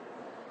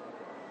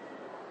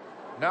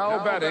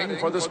Now betting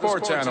for the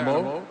sports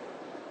animal,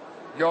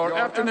 your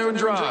afternoon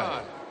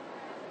drive.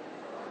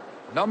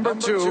 Number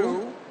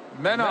 2,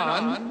 men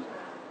on,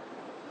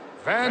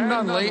 Van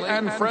Nunley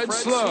and Fred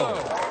Slow.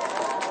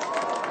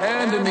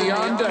 And in the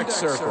on-deck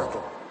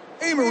circle,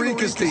 Amory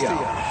Castillo.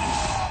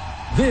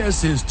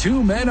 This is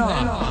Two Men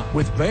On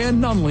with Van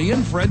Nunley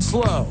and Fred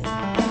Slow.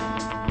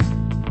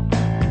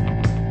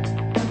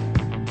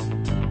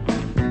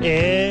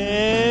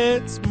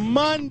 It's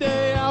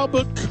Monday,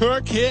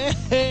 Albuquerque.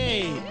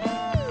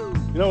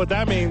 You know what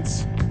that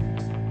means?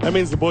 That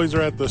means the boys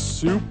are at the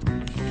soup.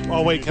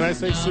 Oh, wait, can I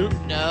say soup?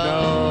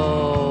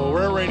 No.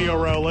 We're at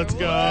Radio Row. Let's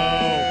go.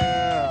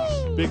 Yeah.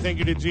 Big thank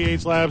you to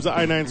GH Labs,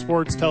 I-9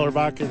 Sports, Teller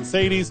Vodka, and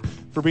Sadie's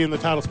for being the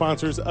title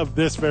sponsors of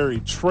this very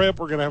trip.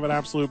 We're going to have an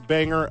absolute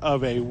banger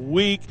of a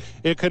week.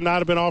 It could not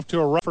have been off to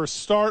a rougher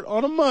start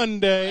on a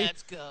Monday.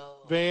 Let's go.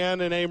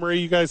 Van and Amory,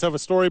 you guys have a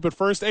story. But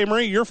first,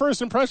 Amory, your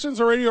first impressions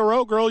of Radio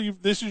Row. Girl,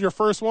 this is your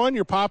first one.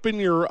 You're popping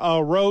your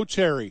Row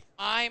Cherry.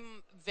 I'm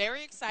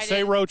very excited.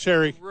 Say Row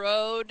Cherry.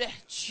 Road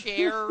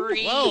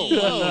Cherry. Whoa.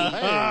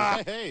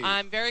 Hey.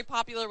 I'm very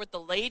popular with the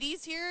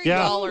ladies here.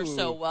 Yeah. Y'all are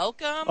so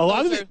welcome. A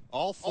lot of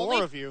all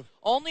four of you.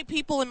 Only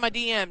people in my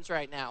DMs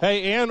right now.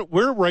 Hey, Ann,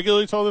 we're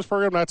regularly told this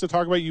program not to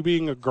talk about you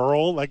being a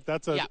girl. Like,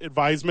 that's an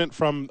advisement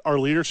from our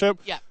leadership.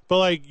 Yeah. But,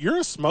 like, you're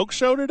a smoke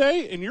show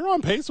today, and you're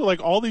on pace with,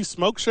 like, all these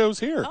smoke shows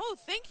here. Oh,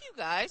 thank you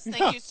guys.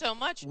 Thank you so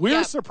much.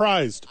 We're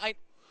surprised.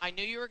 I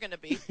knew you were going to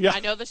be. Yeah. I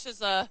know this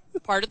is a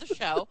part of the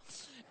show.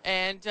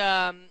 And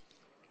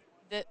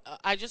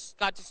I just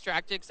got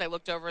distracted because I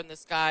looked over and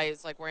this guy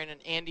is like wearing an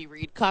Andy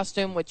Reid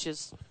costume, which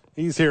is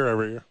He's here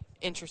every year.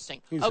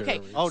 interesting. He's Okay. here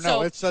every year. Oh,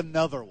 no, it's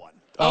another one.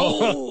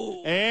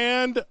 Oh.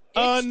 And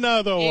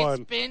another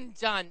one. It's been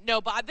done.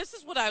 No, but this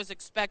is what I was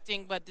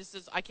expecting, but this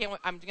is, I can't wait.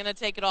 I'm going to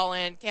take it all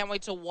in. Can't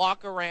wait to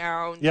walk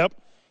around. Yep.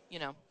 You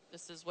know,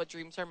 this is what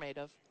dreams are made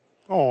of.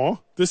 Aw,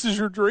 this is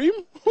your dream?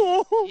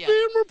 Oh, Yeah.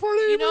 being a part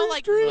of You know, Amory's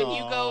like dream. when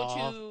you go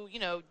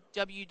to,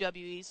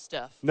 WWE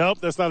stuff. Nope,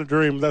 that's not a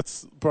dream.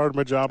 That's part of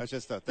my job. That's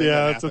just a thing.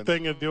 Yeah, that it's a happens.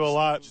 thing I do a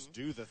lot. Just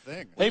do the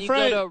thing. When Hey, you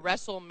Fred. go to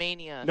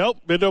WrestleMania. Nope,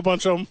 been to a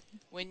bunch of them.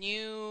 When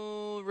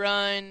you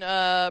run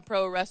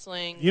pro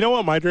wrestling. You know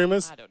what my dream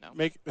is? I don't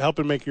know.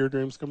 Helping make your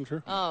dreams come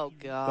true. Oh,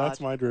 God. That's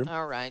my dream.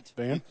 All right.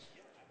 Van?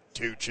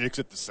 Two chicks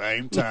at the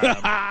same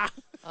time.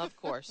 Of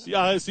course.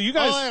 Yeah, so you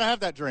guys, I have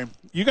that dream.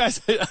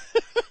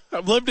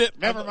 I've lived it.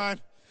 Never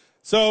mind.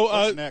 So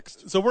What's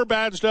next? So we're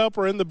badged up.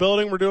 We're in the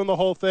building. We're doing the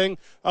whole thing.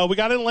 We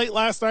got in late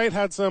last night.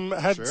 Had some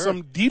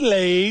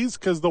delays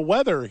because the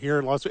weather here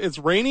in Las Vegas. It's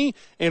rainy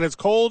and it's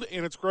cold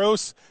and it's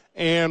gross.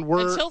 And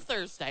we're Until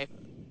Thursday.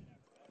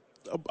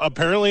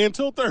 apparently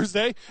until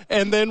Thursday,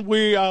 and then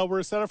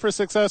we're set up for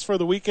success for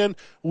the weekend.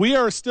 We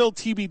are still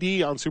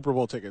TBD on Super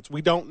Bowl tickets.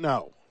 We don't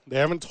know. They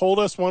haven't told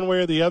us one way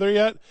or the other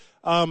yet.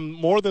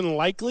 More than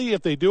likely,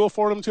 if they do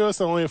afford them to us,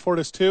 they'll only afford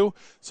us 2.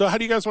 So how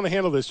do you guys want to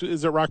handle this?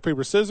 Is it rock,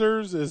 paper,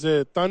 scissors? Is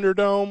it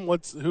Thunderdome?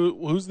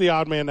 Who's the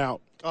odd man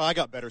out? Oh, I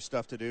got better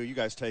stuff to do. You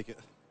guys take it.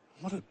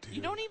 What a dude.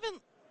 You don't even.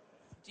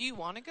 Do you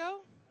want to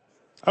go?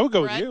 I would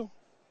go Brett? with you.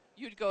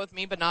 You'd go with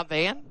me, but not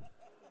Van?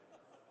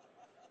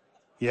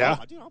 Yeah.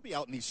 Oh, dude, I'll be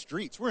out in these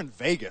streets. We're in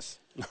Vegas.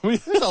 I mean,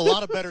 There's a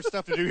lot of better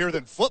stuff to do here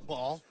than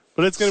football.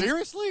 but it's gonna.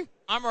 Seriously?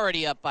 I'm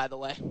already up, by the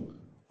way.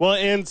 Well,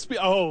 and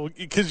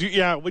because you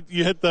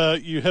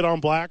hit on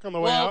black on the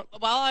way out.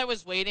 While I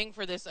was waiting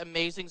for this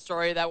amazing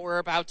story that we're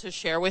about to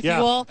share with Yeah.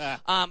 you all,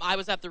 I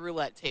was at the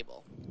roulette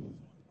table.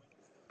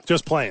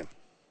 Just playing.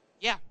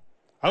 Yeah.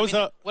 I was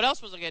what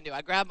else was I going to do?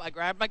 I grabbed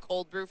my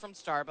cold brew from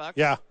Starbucks.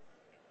 Yeah.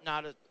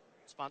 Not a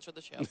sponsor of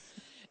the show.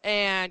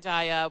 And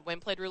I went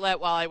and played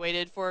roulette while I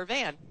waited for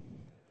Van.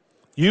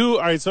 All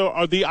right,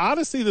 so the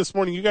Odyssey this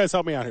morning, you guys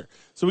help me out here.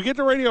 So we get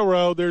to Radio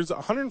Row. There's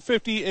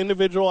 150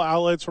 individual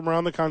outlets from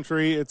around the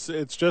country. It's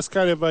just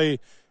kind of a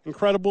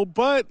incredible,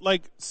 but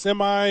like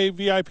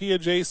semi-VIP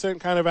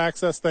adjacent kind of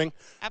access thing.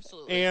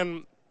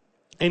 Absolutely.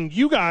 And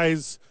you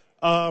guys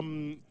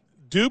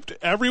duped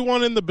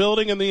everyone in the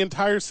building and the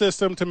entire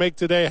system to make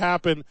today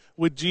happen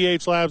with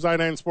GH Labs,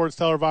 I-9 Sports,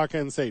 Teller Vodka,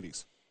 and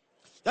Sadie's.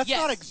 That's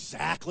Yes. not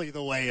exactly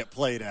the way it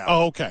played out.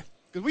 Oh, okay.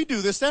 Because we do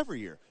this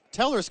every year.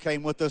 Tellers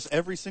came with us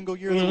every single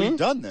year that we've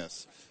done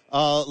this.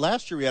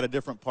 Last year we had a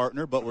different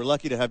partner, but we're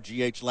lucky to have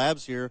GH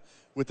Labs here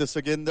with us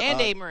again.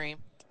 And Amory.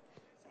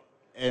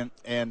 And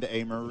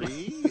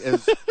Amory.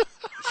 Is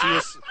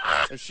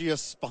she a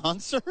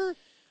sponsor?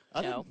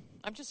 No,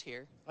 I'm just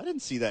here. I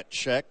didn't see that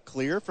check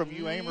clear from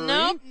you, Amory.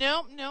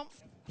 Nope.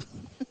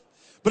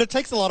 But it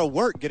takes a lot of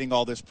work getting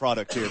all this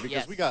product here because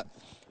Yes. we got,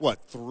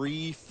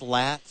 3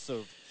 flats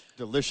of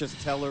delicious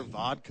Teller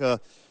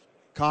vodka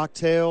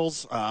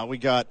cocktails. We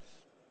got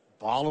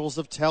bottles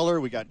of Teller.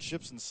 We got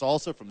chips and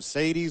salsa from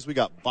Sadie's. We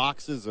got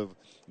boxes of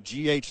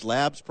GH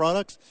Labs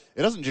products.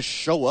 It doesn't just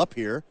show up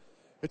here.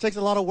 It takes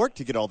a lot of work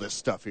to get all this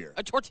stuff here.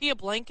 A tortilla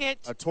blanket.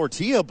 A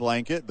tortilla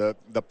blanket, the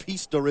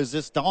piece de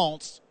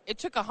resistance. It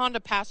took a Honda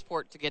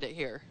Passport to get it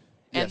here.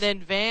 Yes. And then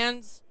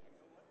Van's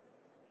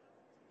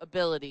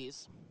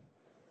abilities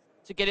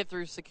to get it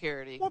through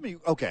security. Well, I mean,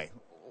 okay.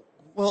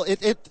 Well,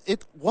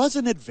 it was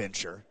an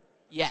adventure.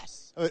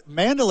 Yes.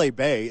 Mandalay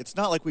Bay, it's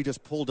not like we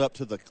just pulled up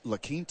to the La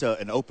Quinta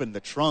and opened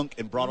the trunk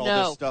and brought all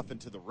this stuff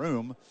into the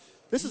room.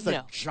 This is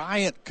a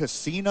giant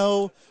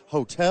casino,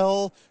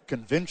 hotel,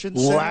 convention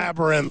center.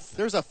 Labyrinth.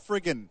 There's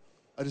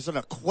there's an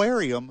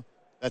aquarium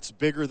that's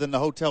bigger than the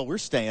hotel we're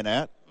staying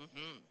at.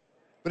 Mm-hmm.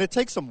 But it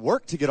takes some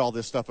work to get all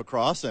this stuff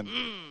across, and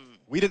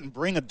we didn't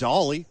bring a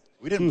dolly.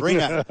 We didn't bring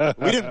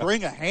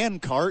a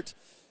hand cart.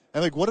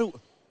 And like, what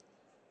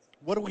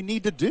do we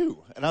need to do?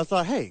 And I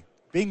thought, hey,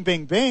 bing,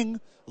 bing,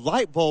 bing,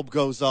 light bulb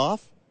goes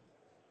off.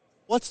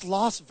 What's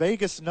Las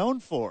Vegas known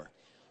for?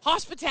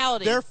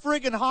 Hospitality. They're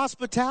friggin'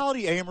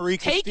 hospitality, Amory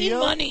Castillo. Taking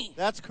money.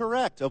 That's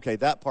correct. Okay,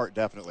 that part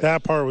definitely.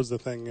 That part was the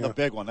thing, yeah. The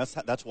big one.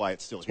 That's why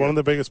it's still It's here. one of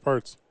the biggest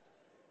parts.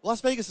 Las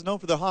Vegas is known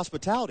for their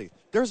hospitality.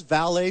 There's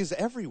valets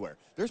everywhere.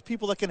 There's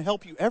people that can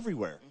help you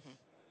everywhere. Mm-hmm.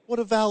 What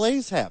do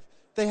valets have?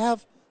 They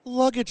have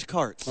luggage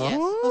carts. Yes. I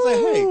was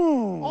like, hey,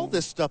 all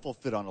this stuff will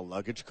fit on a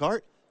luggage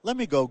cart. Let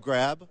me go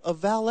grab a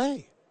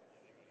valet.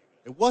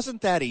 It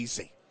wasn't that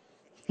easy.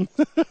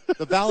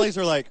 The valets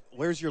are like,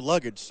 where's your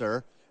luggage,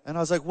 sir? And I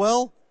was like,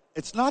 well,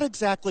 it's not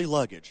exactly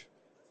luggage.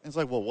 And it's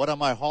like, well, what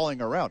am I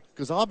hauling around?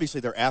 Because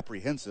obviously they're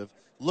apprehensive.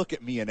 Look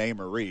at me and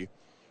A-Marie.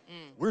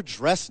 We're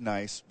dressed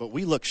nice, but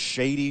we look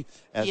shady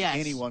as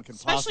anyone can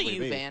possibly be.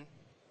 Especially you, Van.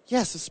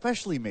 Yes,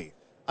 especially me.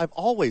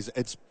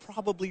 It's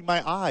probably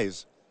my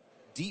eyes,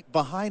 deep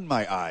behind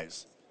my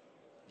eyes.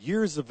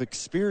 Years of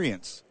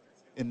experience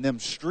in them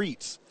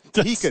streets.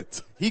 He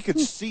could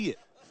see it.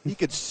 He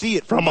could see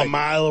it from a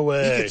mile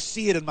away. He could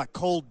see it in my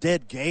cold,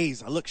 dead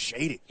gaze. I look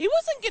shady. He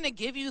wasn't going to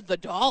give you the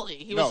dolly.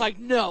 He was like,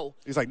 no.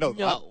 He's like,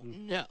 no.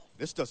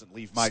 This doesn't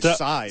leave my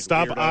side.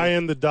 Stop weirdo.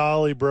 eyeing the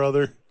dolly,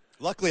 brother.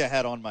 Luckily, I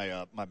had on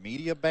my my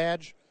media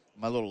badge,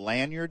 my little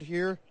lanyard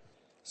here,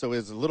 so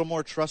it's a little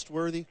more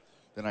trustworthy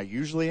than I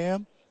usually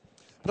am.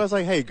 But I was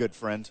like, hey, good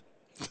friend,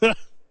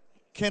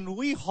 can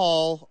we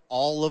haul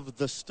all of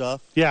the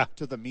stuff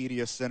to the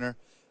media center?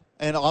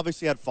 And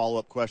obviously, I had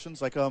follow-up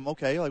questions like,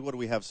 okay, like what do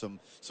we have?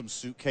 Some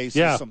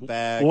suitcases, some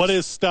bags. What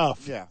is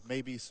stuff? Yeah,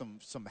 maybe some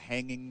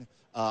hanging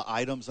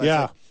items. I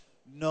said,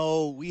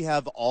 no, we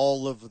have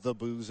all of the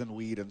booze and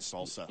weed and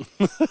salsa.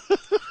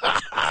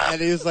 And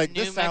he was like,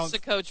 New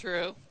Mexico,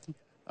 true.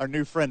 Our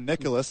new friend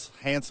Nicholas,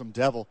 handsome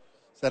devil,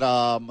 said,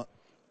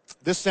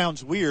 this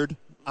sounds weird.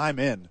 I'm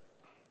in.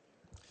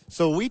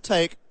 So we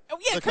take. Oh,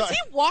 yeah, because he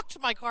walked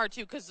my car,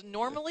 too, because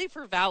normally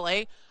for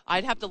valet,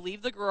 I'd have to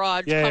leave the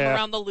garage, come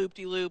around the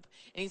loop-de-loop,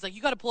 and he's like,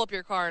 you got to pull up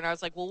your car. And I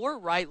was like, well, we're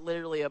right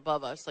literally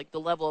above us, like the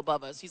level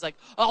above us. He's like,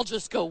 I'll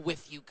just go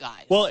with you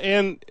guys. Well,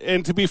 and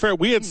to be fair,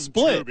 we had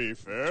split. To be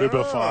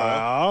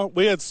fair.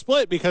 We had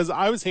split because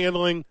I was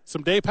handling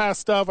some day pass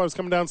stuff. I was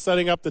coming down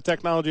setting up the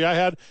technology I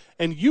had,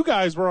 and you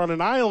guys were on an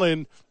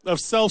island of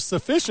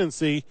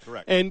self-sufficiency.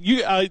 Correct. And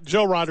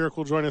Joe Roderick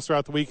will join us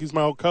throughout the week. He's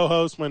my old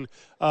co-host when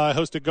I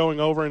hosted Going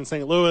Over in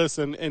St. Louis,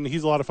 and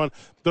he's a lot of fun.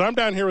 But I'm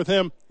down here with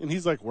him, and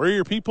he's like, where are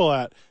your people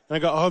at? And I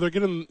go, oh, they're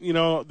getting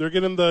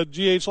the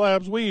GH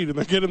Labs weed, and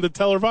they're getting the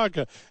Teller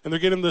vodka, and they're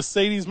getting the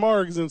Sadie's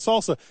Margs and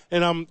salsa.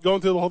 And I'm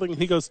going through the whole thing, and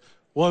he goes,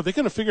 well, are they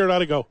going to figure it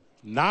out? I go,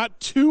 not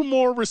two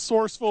more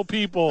resourceful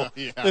people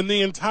in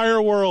the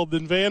entire world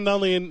than Van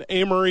Nunley and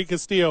A-Marie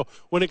Castillo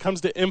when it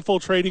comes to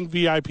infiltrating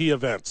VIP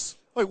events.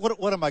 Wait,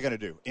 what am I going to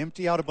do?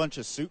 Empty out a bunch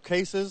of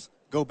suitcases,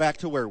 go back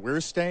to where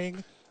we're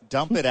staying,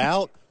 dump it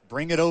out,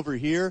 bring it over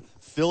here,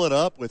 fill it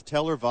up with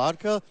Teller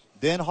vodka,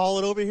 then haul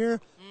it over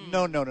here?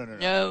 No. No.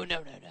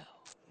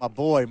 My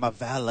boy, my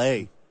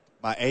valet,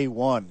 my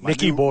A1.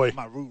 Nicky boy.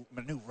 My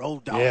new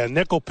road dog. Yeah,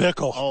 Nickel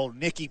Pickle. Oh,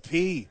 Nicky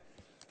P.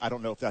 I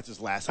don't know if that's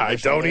his last name. I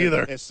don't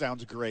either. It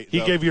sounds great.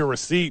 He gave you a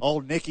receipt. Oh,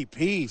 Nicky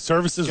P.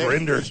 Services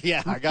rendered.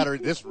 Yeah, I got her.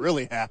 This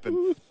really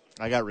happened.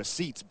 I got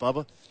receipts,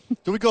 Bubba.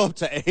 Do we go up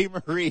to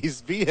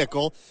A-Marie's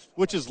vehicle,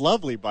 which is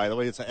lovely, by the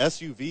way. It's an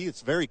SUV.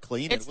 It's very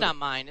clean. It's not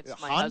mine.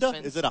 It's my Honda?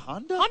 husband's. Is it a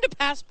Honda? Honda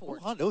Passport.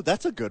 Oh, Honda. Oh,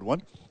 that's a good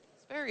one.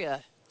 It's very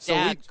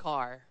dad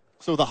car.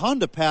 So the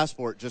Honda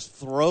Passport just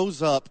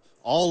throws up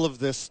all of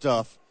this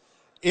stuff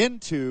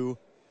into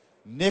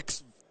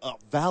Nick's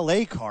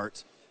valet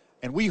cart,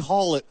 and we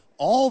haul it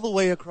all the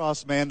way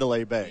across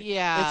Mandalay Bay.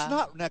 Yeah. It's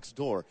not next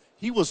door.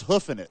 He was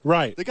hoofing it.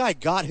 Right. The guy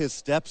got his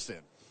steps in.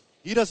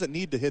 He doesn't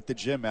need to hit the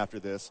gym after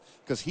this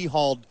because he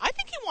hauled. I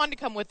think he wanted to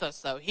come with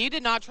us, though. He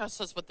did not trust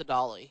us with the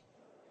dolly.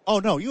 Oh,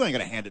 no, you ain't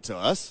going to hand it to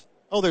us.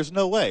 Oh, there's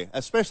no way.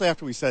 Especially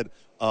after we said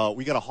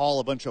we got to haul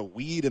a bunch of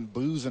weed and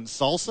booze and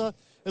salsa.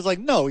 It's like,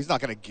 no, he's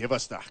not going to give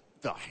us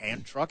the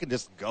hand truck and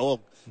just go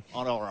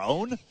on our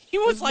own.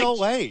 There's no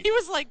way. He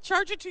was like,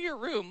 charge it to your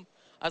room.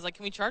 I was like,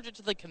 can we charge it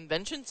to the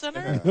convention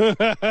center?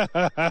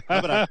 How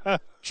about I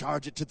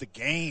charge it to the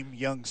game,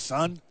 young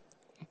son?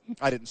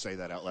 I didn't say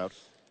that out loud,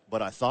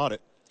 but I thought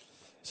it.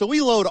 So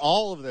we load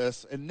all of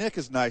this, and Nick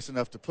is nice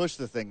enough to push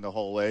the thing the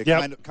whole way,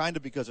 kind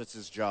of because it's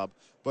his job,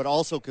 but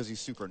also because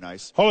he's super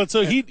nice. Hold on,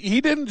 so he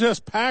didn't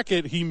just pack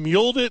it, he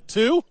muled it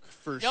too?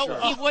 For no,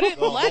 sure. he wouldn't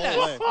let us.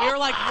 way. We were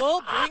like,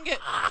 we'll bring it.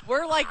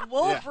 We're like,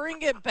 we'll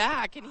bring it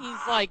back. And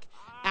he's like,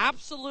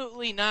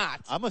 Absolutely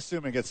not. I'm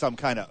assuming it's some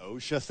kind of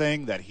OSHA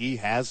thing that he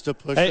has to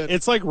push Hey, it.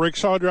 it's like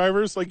rickshaw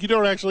drivers. Like,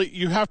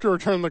 you have to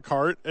return the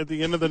cart at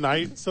the end of the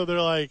night. So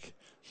they're like,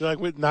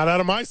 "Wait, not out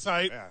of my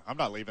sight. Yeah, I'm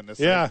not leaving this.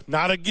 Yeah, thing.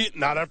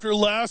 not after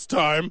last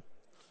time."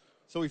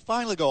 So we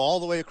finally go all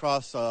the way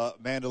across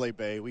Mandalay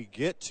Bay. We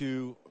get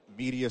to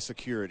media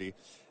security,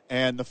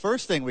 and the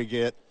first thing we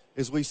get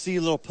is we see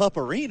little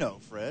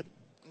Pupperino, Fred.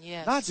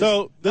 Yes. Not just,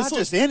 So not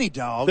just any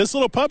dog. This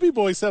little puppy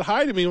boy said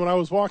hi to me when I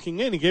was walking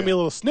in. He gave me a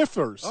little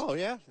sniffers. Oh,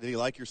 yeah? Did he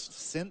like your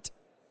scent?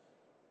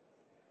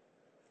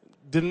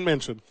 Didn't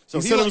mention. So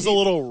he he said li- it was a he-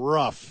 little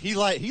rough. He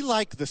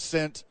liked the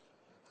scent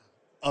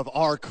of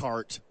our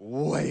cart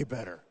way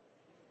better.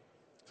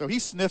 So he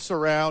sniffs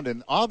around,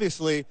 and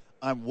obviously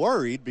I'm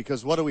worried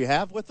because what do we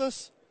have with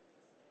us?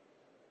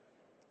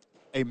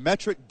 A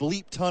metric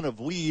bleep ton of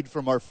weed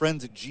from our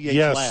friends at GH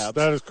Yes, Labs.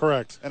 that is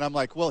correct. And I'm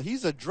like, well,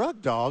 he's a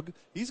drug dog.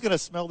 He's going to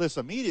smell this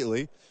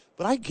immediately.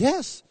 But I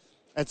guess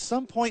at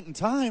some point in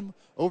time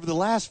over the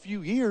last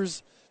few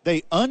years,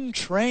 they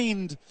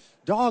untrained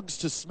dogs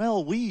to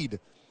smell weed.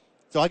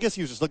 So I guess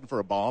he was just looking for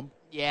a bomb.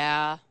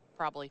 Yeah,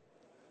 probably.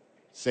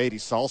 Sadie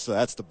Salsa,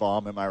 that's the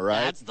bomb, am I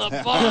right? That's the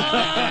bomb.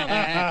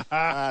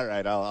 All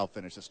right, I'll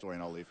finish the story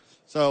and I'll leave.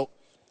 So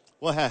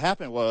what had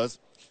happened was,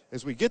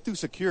 as we get through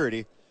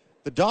security,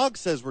 the dog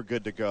says we're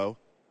good to go.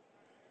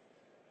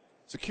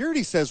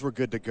 Security says we're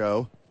good to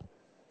go.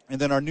 And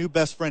then our new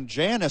best friend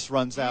Janice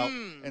runs out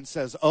and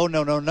says, oh,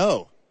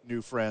 no,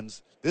 new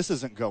friends. This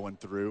isn't going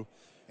through.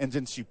 And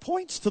then she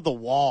points to the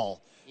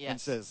wall and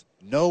Yes. says,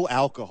 no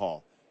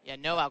alcohol. Yeah,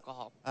 no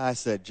alcohol. I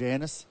said,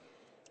 Janice,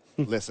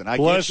 listen, I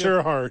Bless get you.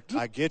 your heart.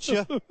 I get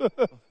you.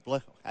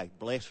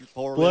 Bless your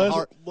poor little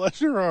heart. Bless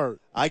your heart.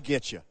 I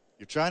get you.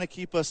 You're trying to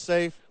keep us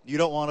safe. You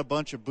don't want a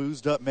bunch of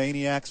boozed up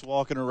maniacs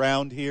walking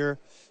around here,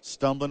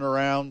 stumbling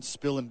around,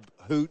 spilling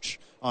hooch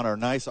on our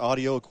nice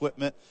audio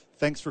equipment.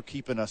 Thanks for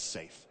keeping us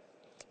safe.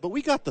 But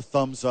we got the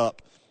thumbs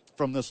up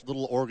from this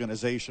little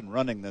organization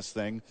running this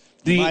thing.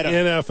 The You might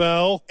have-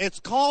 NFL. It's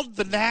called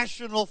the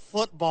National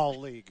Football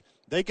League.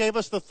 They gave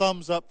us the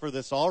thumbs up for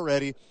this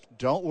already.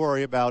 Don't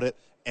worry about it.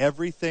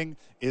 Everything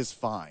is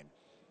fine.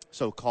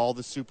 So call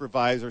the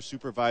supervisor.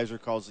 Supervisor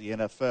calls the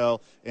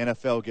NFL.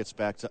 NFL gets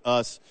back to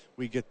us.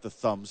 We get the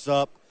thumbs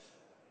up.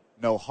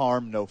 No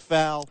harm, no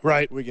foul.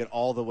 Right. We get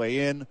all the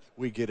way in.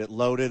 We get it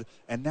loaded.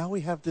 And now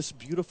we have this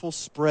beautiful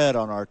spread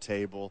on our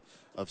table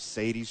of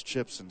Sadie's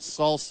chips and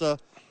salsa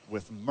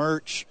with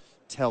merch,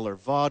 Teller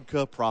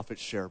vodka, Profit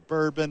Share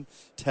bourbon,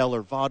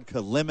 Teller vodka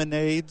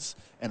lemonades,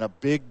 and a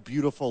big,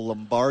 beautiful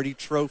Lombardi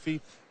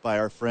trophy by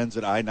our friends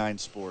at I-9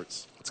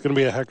 Sports. It's going to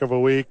be a heck of a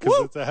week because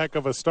Woo! it's a heck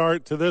of a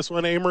start to this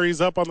one.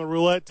 Amory's up on the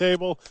roulette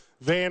table.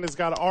 Van has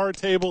got our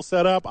table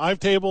set up. I've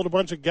tabled a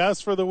bunch of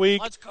guests for the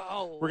week. Let's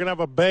go. We're going to have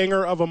a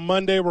banger of a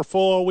Monday. We're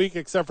full all week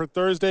except for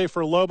Thursday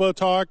for Lobo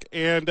Talk.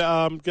 And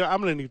I'm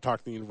going to need to talk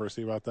to the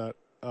university about that.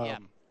 Yeah.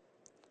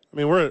 I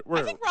mean, we're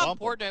I think Rob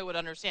bump 'em. Portnoy would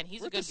understand. He's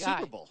We're a good at the guy.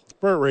 Super Bowl.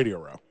 at Radio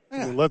Row. I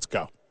mean, let's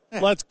go.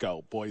 Let's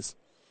go, boys.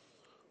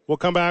 We'll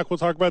come back. We'll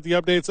talk about the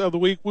updates of the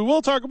week. We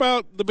will talk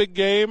about the big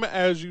game.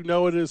 As you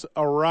know, it is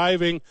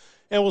arriving.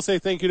 And we'll say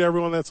thank you to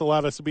everyone that's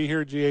allowed us to be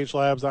here. GH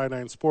Labs,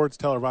 I-9 Sports,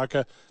 Teller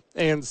Vodka,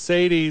 and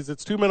Sadie's.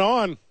 It's 2 Men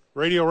On,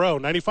 Radio Row,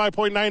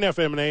 95.9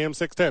 FM and AM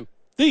 610,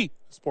 the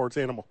sports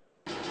animal.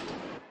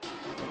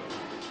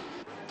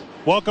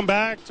 Welcome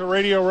back to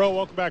Radio Row.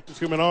 Welcome back to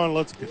 2 Men On.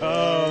 Let's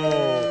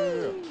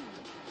go.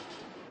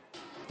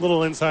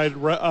 Little inside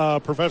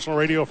professional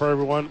radio for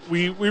everyone.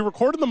 We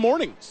record in the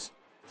mornings.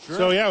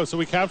 Sure. So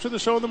we capture the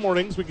show in the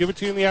mornings. We give it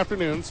to you in the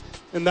afternoons,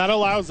 and that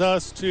allows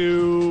us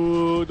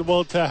to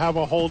have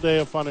a whole day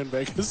of fun in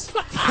Vegas.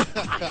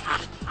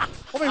 I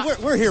mean,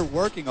 we're here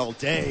working all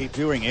day,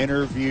 doing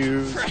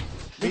interviews.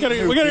 we got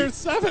here at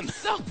 7.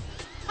 So,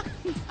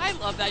 I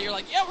love that. You're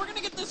like, yeah, we're going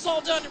to get this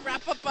all done and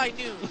wrap up by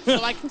noon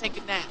so I can take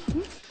a nap.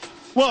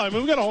 Well, I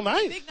mean, we got a whole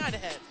night. Big night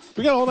ahead.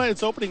 We got a whole night.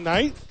 It's opening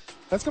night.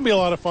 That's going to be a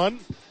lot of fun.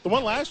 The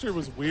one last year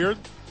was weird.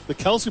 The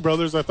Kelsey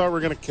brothers, I thought were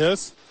going to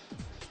kiss.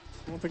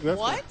 I don't think that's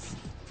What?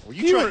 Well,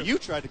 you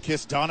tried to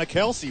kiss Donna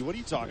Kelsey. What are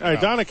you talking All right,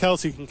 about? Donna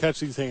Kelsey can catch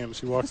these hands.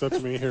 She walks up to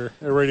me here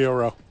at Radio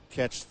Row.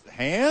 Catch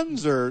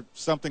hands or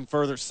something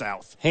further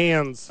south?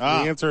 Hands.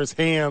 Ah. The answer is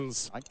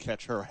hands. I'd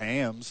catch her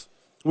hams.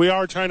 We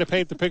are trying to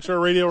paint the picture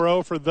of Radio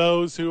Row for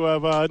those who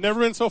have never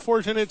been so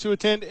fortunate to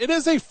attend. It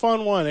is a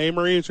fun one. Eh,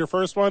 Marie, it's your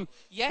first one.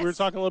 Yes. We were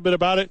talking a little bit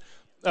about it.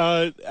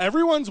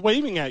 Everyone's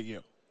waving at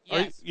you.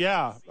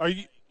 Yes. Are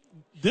you?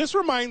 This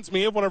reminds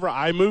me of whenever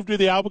I moved to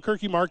the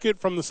Albuquerque market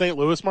from the St.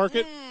 Louis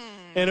market.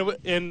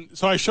 And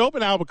so I show up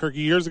in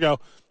Albuquerque years ago.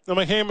 I'm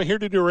like, hey, I'm here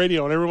to do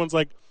radio. And everyone's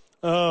like,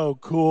 oh,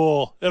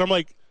 cool. And I'm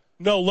like,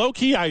 no,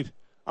 low-key,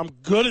 I'm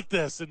good at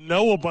this and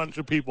know a bunch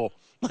of people.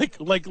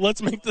 Like,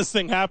 let's make this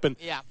thing happen.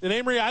 Yeah. And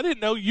Amory, I didn't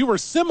know you were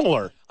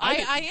similar. I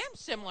am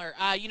similar.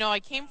 I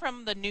came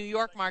from the New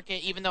York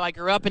market, even though I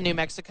grew up in New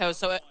Mexico.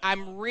 So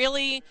I'm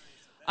really,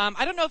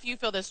 I don't know if you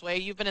feel this way.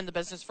 You've been in the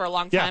business for a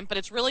long time, but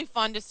it's really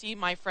fun to see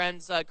my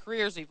friends'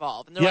 careers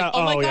evolve. And they're like,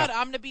 oh, my God,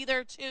 I'm going to be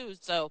there too.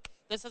 So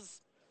this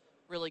is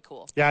really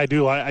cool. Yeah, I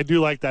do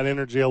like that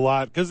energy a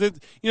lot because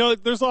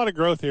there's a lot of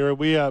growth here.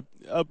 We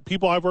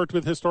people I've worked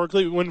with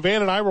historically. When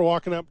Van and I were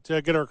walking up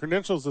to get our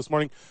credentials this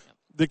morning,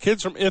 the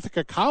kids from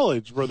Ithaca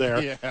College were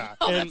there. Yeah.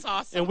 Oh, that's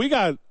awesome. And we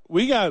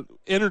got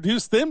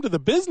introduced them to the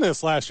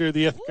business last year,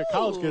 the Ithaca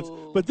College kids.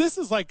 But this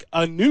is like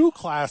a new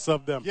class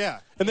of them. Yeah.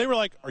 And they were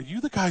like, "Are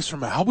you the guys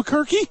from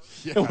Albuquerque?"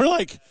 Yeah. And we're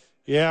like,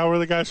 "Yeah, we're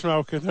the guys from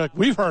Albuquerque." They're like,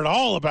 "We've heard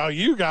all about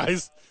you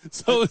guys."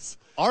 So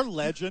our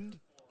legend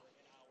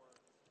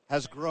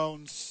has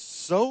grown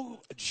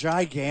so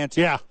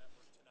gigantic. Yeah.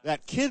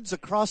 That kids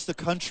across the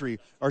country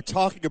are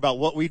talking about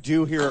what we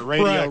do here at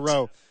Radio Correct.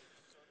 Row,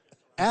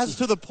 as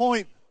to the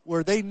point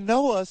where they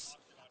know us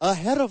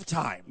ahead of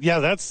time. Yeah,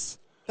 that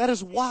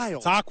is wild.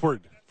 It's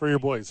awkward for your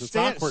boys. It's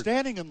awkward.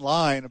 Standing in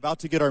line, about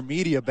to get our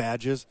media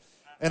badges,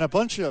 and a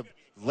bunch of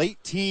late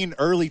teen,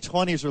 early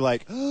 20s are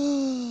like,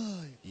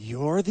 "Oh,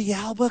 you're the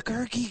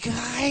Albuquerque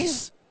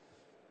guys?"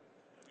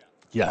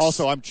 Yes.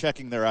 Also, I'm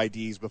checking their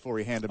IDs before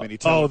we hand them any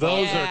Oh,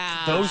 telephone.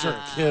 those are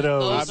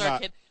kiddos. Those are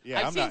kids.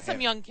 I've seen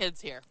some young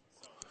kids here.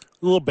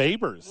 Little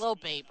babers. Little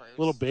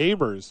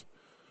babers.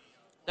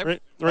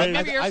 Right.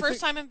 Remember your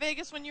first time in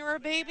Vegas when you were a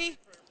baby?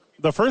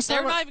 The first They're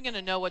time not even going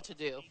to know what to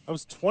do. I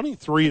was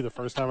 23 the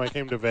first time I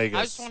came to Vegas.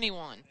 I was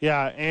 21.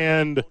 Yeah,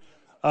 and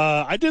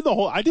I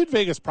did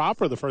Vegas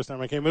proper the first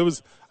time I came.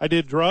 I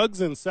did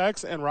drugs and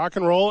sex and rock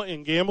and roll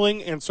and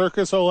gambling and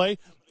Circus Olay,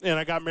 and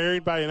I got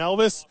married by an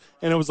Elvis,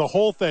 and it was a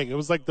whole thing. It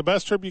was like the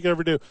best trip you could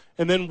ever do.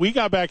 And then we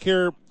got back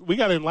here. We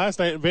got in last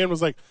night, and Van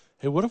was like,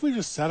 "Hey, what if we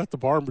just sat at the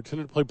bar and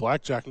pretended to play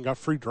blackjack and got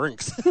free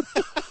drinks?"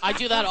 I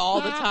do that all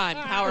the time.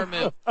 Power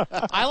move.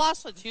 I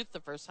lost a tooth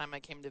the first time I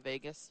came to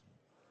Vegas.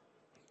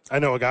 I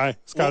know a guy,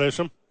 Scott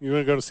Isham. You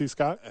want to go to see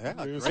Scott? Yeah,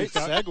 great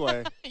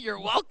segue. You're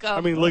welcome.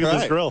 I mean, look at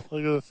this grill.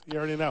 Look at this. You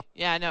already know.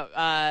 Yeah, I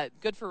know.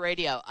 Good for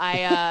radio.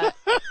 Yeah,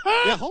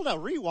 hold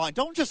on. Rewind.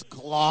 Don't just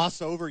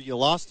gloss over you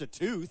lost a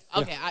tooth.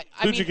 Okay.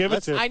 Who'd you give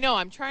it to? I know.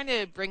 I'm trying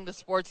to bring the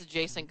sports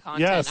adjacent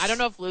content. Yes. I don't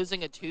know if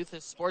losing a tooth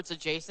is sports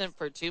adjacent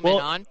for two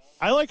men on.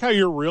 I like how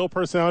your real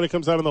personality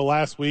comes out in the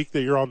last week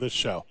that you're on this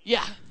show.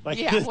 Yeah. Like,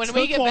 yeah. it When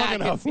we took get long back,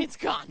 enough. it's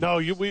gone. No,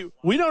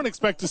 we don't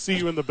expect to see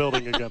you in the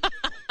building again.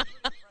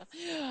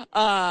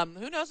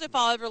 Who knows if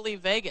I'll ever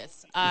leave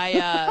Vegas?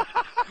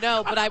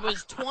 No, but I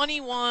was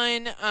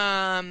 21.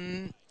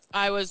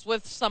 I was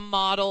with some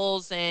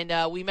models,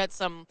 and we met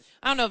some.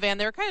 I don't know, Van.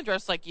 They were kind of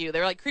dressed like you. They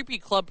were like creepy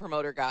club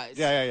promoter guys.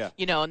 Yeah.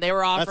 You know, and they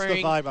were offering.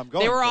 That's the vibe I'm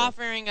going They were for.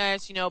 offering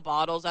us,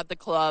 bottles at the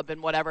club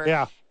and whatever.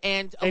 Yeah.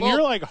 And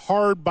you're like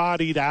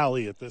hard-bodied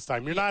Allie at this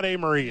time. You're not A.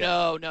 Maria.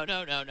 No.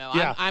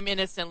 Yeah. I'm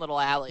innocent little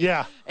Allie.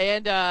 Yeah.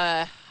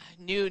 And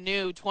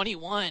new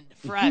 21,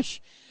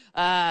 fresh.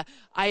 I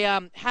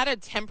had a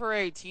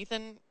temporary teeth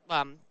in.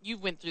 You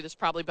went through this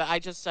probably, but I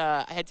just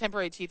I had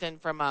temporary teeth in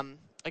from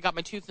I got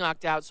my tooth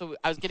knocked out, so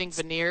I was getting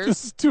veneers.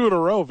 This is 2 in a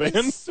row,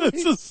 Van.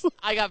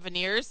 I got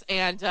veneers,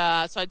 and so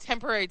I had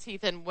temporary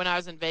teeth in when I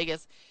was in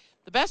Vegas.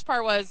 The best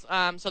part was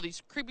so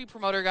these creepy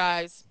promoter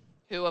guys,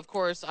 who of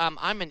course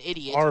I'm an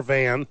idiot. Our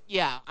Van.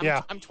 Yeah.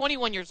 I'm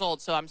 21 years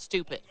old, so I'm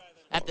stupid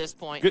at this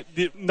point.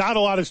 Not a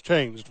lot has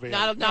changed, Van.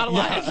 Not a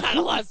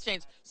lot has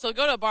changed. So I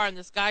go to a bar, and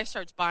this guy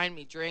starts buying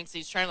me drinks.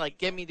 He's trying to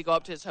get me to go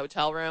up to his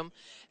hotel room,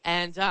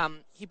 and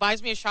he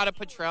buys me a shot of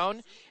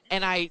Patron,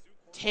 and I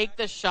take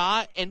the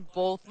shot, and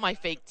both my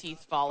fake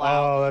teeth fall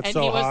out. Oh, that's and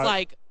so he was hot.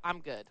 like, "I'm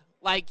good."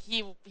 Like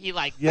he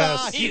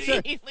Yes.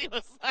 he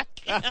was like,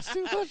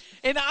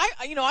 and I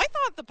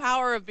thought the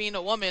power of being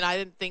a woman. I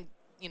didn't think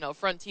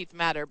front teeth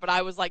matter, but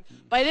I was like,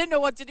 but I didn't know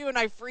what to do, and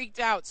I freaked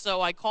out.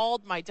 So I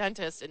called my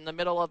dentist in the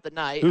middle of the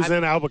night. Who's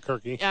in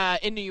Albuquerque?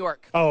 In New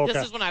York. Oh, okay.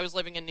 This is when I was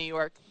living in New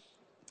York.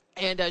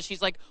 And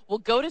she's like, well,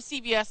 go to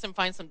CVS and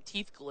find some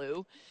teeth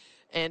glue.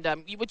 And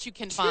what you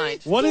can find.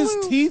 What is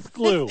teeth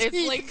glue?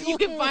 It's like you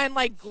can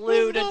find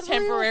glue to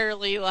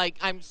temporarily I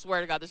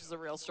swear to God, this is a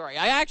real story.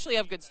 I actually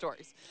have good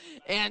stories.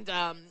 And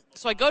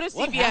so I go to CVS.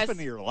 What happened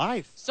to your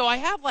life? So I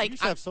have you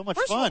used to have so much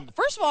fun.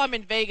 First of all, I'm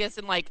in Vegas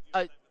and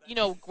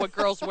what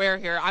girls wear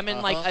here. I'm in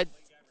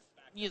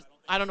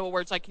I don't know what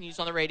words I can use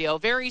on the radio.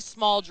 Very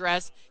small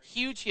dress,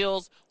 huge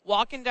heels,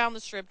 walking down the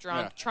strip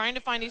drunk, trying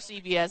to find a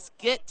CVS,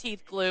 get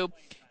teeth glue,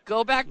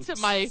 go back to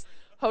my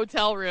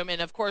hotel room,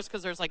 and of course,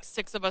 because there's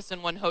 6 of us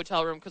in one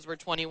hotel room because we're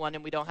 21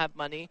 and we don't have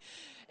money,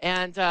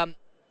 and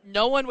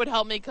no one would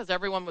help me because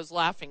everyone was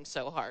laughing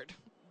so hard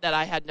that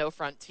I had no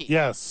front teeth.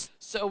 Yes.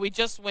 So we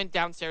just went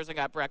downstairs and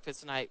got breakfast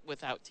tonight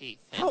without teeth.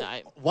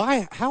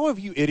 How have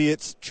you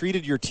idiots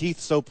treated your teeth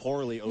so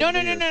poorly over No.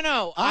 the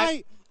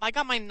years? I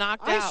got mine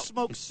knocked I out.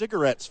 smoked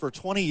cigarettes for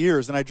 20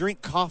 years, and I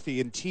drink coffee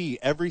and tea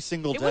every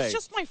single day. It was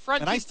just my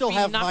front and teeth I still being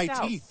have knocked my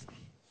out. teeth.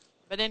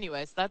 But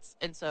anyways, the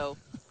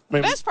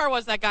best part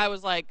was that guy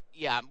was like,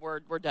 yeah, we're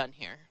done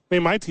here. I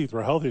mean, my teeth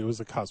were healthy. It was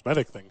a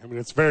cosmetic thing. I mean,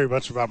 it's very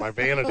much about my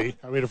vanity.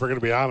 I mean, if we're going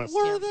to be honest.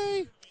 Were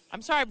they?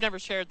 I'm sorry I've never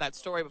shared that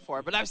story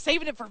before, but I was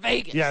saving it for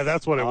Vegas. Yeah,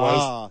 that's what it was.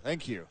 Ah,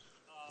 thank you.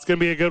 It's going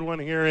to be a good one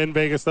here in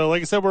Vegas, though.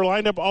 Like I said, we're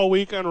lined up all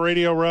week on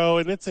Radio Row,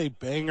 and it's a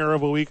banger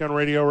of a week on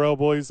Radio Row,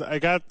 boys. I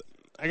got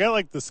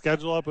the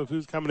schedule up of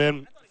who's coming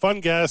in. fun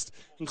guests,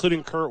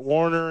 including Kurt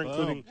Warner,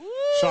 including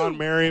Sean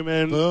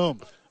Merriman. Boom.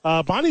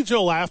 Bonnie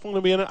Jo Laughlin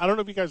will be in it. I don't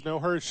know if you guys know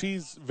her.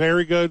 She's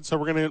very good, so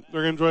we're gonna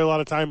enjoy a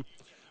lot of time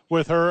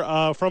with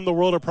her. From the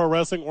world of pro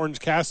wrestling, Orange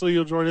Cassidy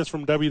will join us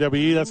from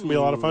WWE. That's gonna be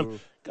a lot of fun.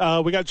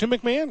 We got Jim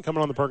McMahon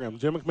coming on the program.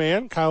 Jim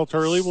McMahon, Kyle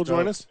Turley will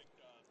join us.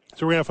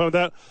 So we're gonna have fun with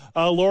that.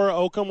 Laura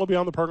Oakham will be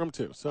on the program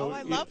too. So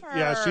I love her.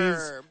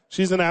 Yeah,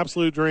 she's an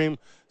absolute dream.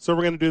 So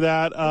we're gonna do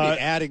that. We'll be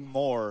adding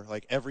more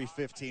like every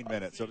 15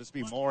 minutes. So just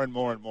be more and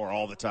more and more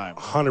all the time.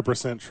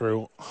 100%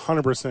 true.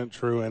 100%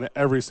 true in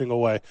every single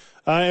way.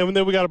 And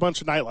then we got a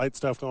bunch of nightlight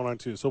stuff going on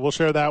too. So we'll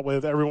share that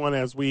with everyone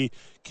as we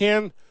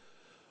can.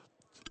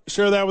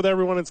 Share that with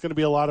everyone. It's going to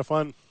be a lot of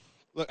fun.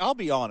 Look, I'll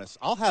be honest.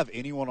 I'll have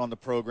anyone on the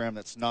program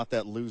that's not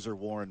that loser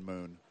Warren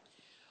Moon.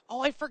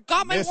 Oh, I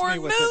forgot my Miss me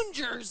Warren with Moon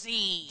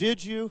jersey.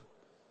 Did you?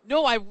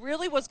 No, I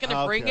really was going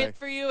to bring Okay. it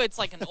for you. It's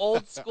like an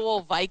old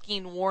school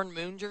Viking Warren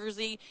Moon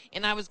jersey,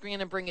 and I was going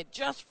to bring it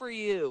just for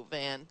you,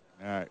 Van.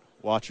 All right.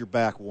 Watch your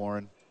back,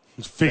 Warren.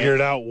 Figure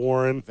it out,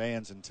 Warren.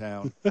 Van's in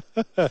town.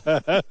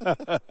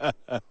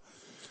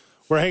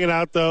 We're hanging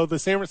out, though. The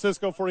San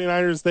Francisco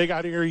 49ers, they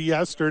got here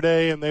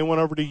yesterday, and they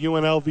went over to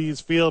UNLV's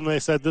field, and they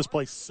said, this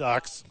place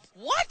sucks.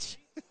 What?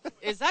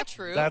 Is that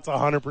true? That's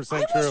 100%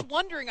 I true. was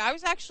wondering. I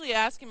was actually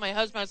asking my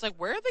husband, I was like,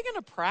 where are they going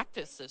to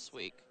practice this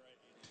week?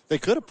 They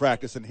could have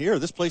practiced in here.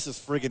 This place is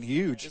friggin'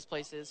 huge. This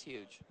place is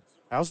huge.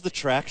 How's the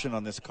traction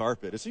on this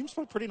carpet? It seems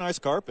like a pretty nice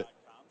carpet.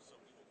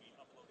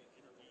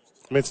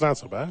 I mean, it's not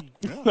so bad.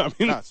 I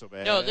mean, not so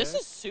bad. No, this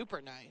is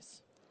super nice.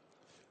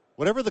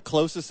 Whatever the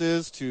closest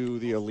is to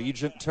the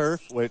Allegiant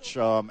turf, which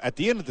at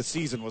the end of the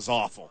season was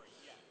awful.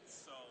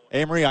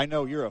 Amory, I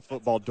know you're a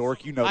football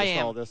dork. You noticed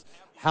all this.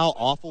 How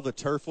awful the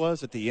turf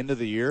was at the end of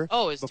the year.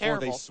 Oh, it's before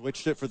terrible. They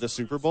switched it for the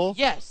Super Bowl.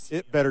 Yes.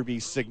 It better be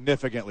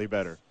significantly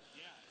better.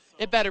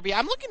 It better be.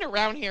 I'm looking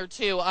around here,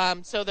 too.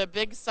 So the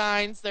big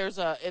signs,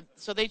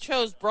 so they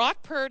chose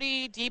Brock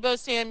Purdy, Deebo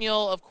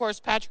Samuel, of course,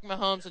 Patrick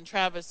Mahomes, and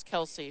Travis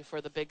Kelce for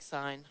the big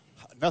sign.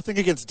 Nothing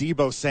against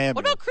Deebo Samuel.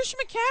 What about Christian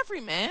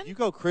McCaffrey, man? You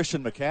go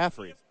Christian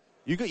McCaffrey.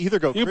 You go, either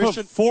go You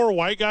Christian. put 4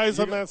 white guys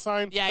on that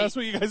sign? Yeah, That's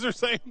what you guys are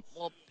saying?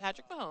 Well,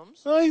 Patrick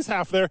Mahomes. Oh, he's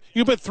half there.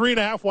 You put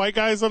 3.5 white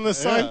guys on this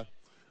sign?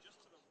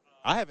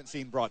 I haven't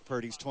seen Brock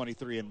Purdy's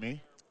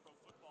 23andMe.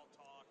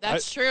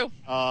 That's true.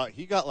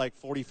 He got like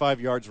 45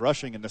 yards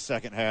rushing in the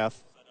second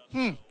half.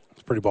 It's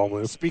a pretty ball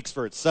move. Speaks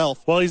for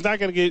itself. Well, he's not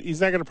going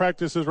to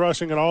practice his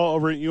rushing at all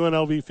over at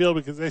UNLV Field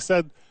because they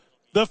said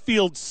the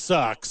field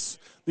sucks.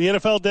 The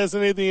NFL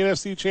designated the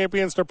NFC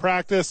champions to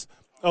practice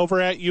over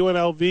at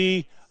UNLV.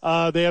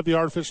 They have the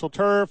artificial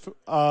turf.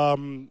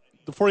 The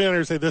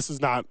 49ers say this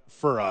is not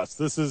for us.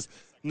 This is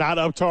not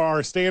up to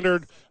our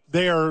standard.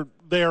 They are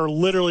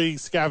literally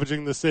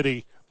scavenging the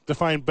city to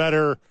find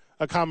better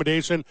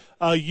accommodation.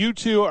 You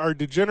two are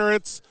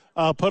degenerates.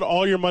 Put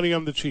all your money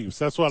on the Chiefs.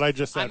 That's what I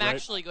just said. I'm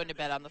actually going to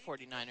bet on the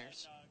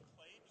 49ers.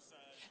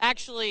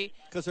 Actually,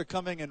 because they're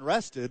coming in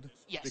rested.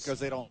 Yes. Because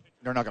they're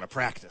not going to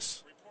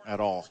practice at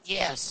all.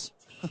 Yes.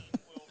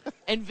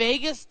 And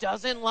Vegas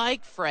doesn't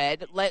like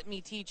Fred. Let me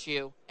teach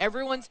you.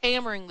 Everyone's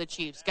hammering the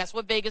Chiefs. Guess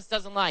what Vegas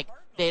doesn't like?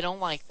 They don't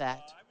like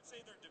that.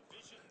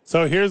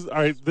 So all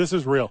right, this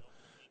is real.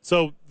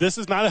 So this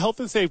is not a health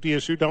and safety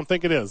issue. Don't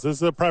think it is. This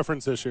is a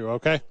preference issue,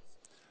 okay?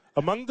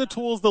 Among the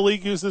tools the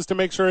league uses to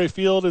make sure a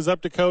field is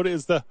up to code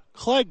is the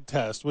Clegg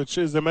test, which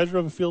is a measure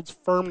of a field's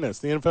firmness.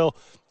 The NFL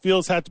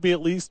fields have to be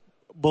at least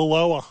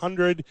below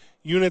 100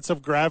 units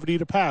of gravity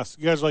to pass.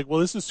 You guys are like, well,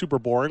 this is super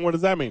boring. What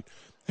does that mean?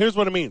 Here's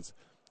what it means.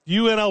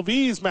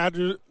 UNLV's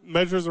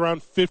measures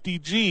around 50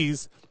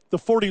 Gs. The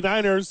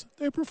 49ers,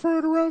 they prefer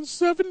it around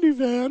 70,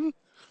 Van.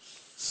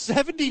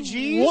 70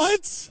 Gs?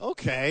 What?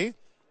 Okay.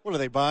 What, are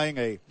they buying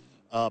a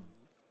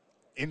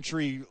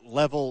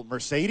entry-level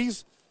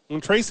Mercedes?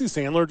 When Tracy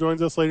Sandler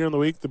joins us later in the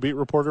week, the beat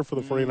reporter for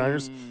the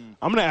 49ers,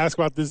 I'm going to ask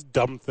about this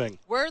dumb thing.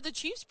 Where are the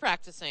Chiefs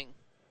practicing?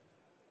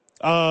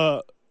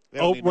 Wherever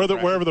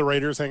the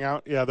Raiders hang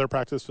out. Yeah, their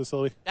practice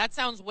facility. That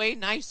sounds way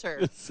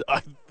nicer.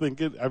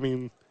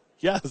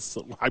 Yes,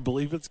 I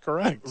believe it's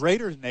correct.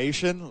 Raiders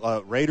Nation,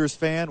 Raiders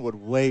fan, would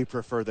way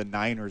prefer the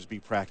Niners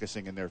be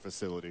practicing in their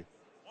facility.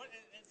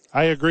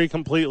 I agree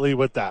completely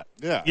with that.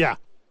 Yeah. Yeah.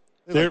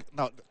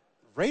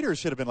 Raiders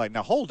should have been like,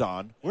 now hold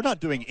on. We're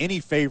not doing any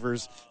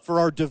favors for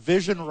our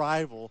division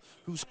rival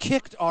who's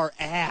kicked our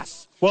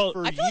ass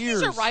for I feel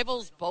years. like these are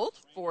rivals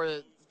both for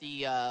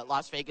the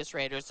Las Vegas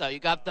Raiders. So you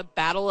got the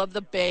Battle of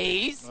the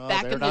Bays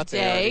back in the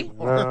day.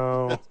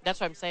 No. That's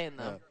what I'm saying,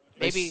 though.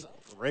 Yeah. Maybe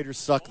The Raiders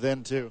suck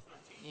then, too.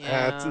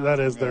 Yeah, that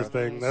is their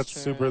thing. That's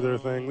true. super their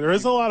thing. There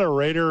is a lot of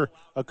Raider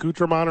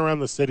accoutrement around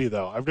the city,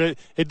 though.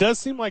 It does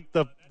seem like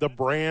the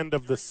brand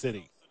of the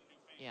city.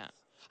 Yeah.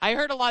 I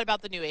heard a lot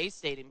about the new A's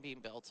Stadium being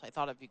built. I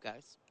thought of you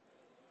guys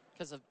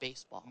because of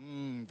baseball.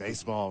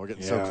 Baseball. We're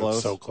getting Yeah, so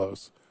close. So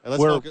close. Hey,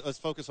 let's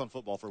focus on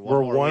football for one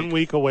We're more 1 week.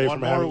 week away One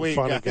from more having week,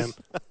 fun guys. again.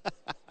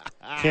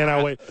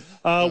 Cannot wait.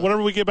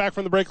 Whenever we get back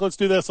from the break, let's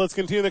do this. Let's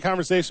continue the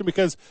conversation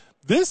because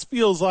this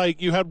feels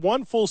like you had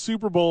one full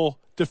Super Bowl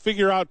to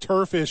figure out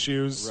turf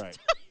issues. Right.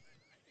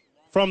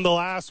 from the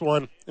last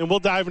one, and we'll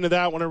dive into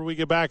that whenever we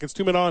get back. It's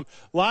 2 Men On,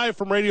 live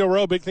from Radio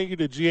Row. Big thank you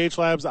to GH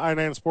Labs,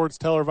 I-9 Sports,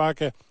 Teller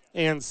Vodka,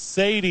 and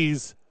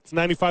Sadie's. It's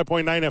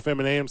 95.9 FM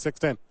and AM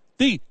 610,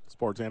 the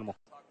sports animal.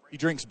 He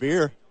drinks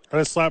beer. I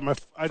just slapped my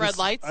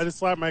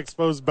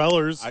exposed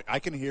bellers. I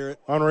can hear it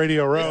on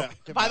Radio Row.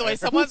 Yeah. By the way,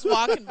 someone's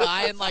walking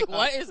by and like,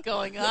 what is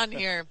going on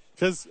here?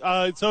 Because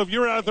so if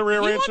you were at the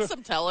Rio Rancho, he wants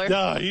some Teller.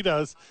 Yeah, he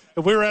does.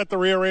 If we were at the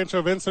Rio Rancho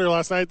event center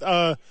last night,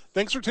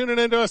 thanks for tuning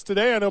in to us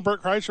today. I know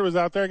Bert Kreischer was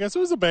out there. I guess it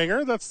was a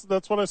banger. That's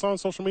what I saw on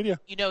social media.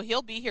 You know,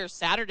 he'll be here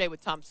Saturday with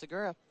Tom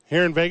Segura.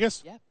 Here in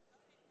Vegas? Yeah,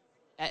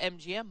 at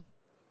MGM.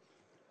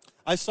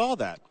 I saw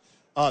that.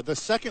 The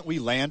second we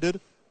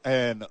landed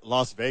in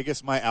Las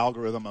Vegas, my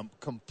algorithm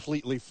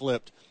completely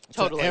flipped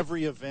to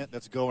every event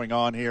that's going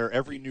on here,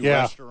 every new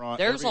restaurant.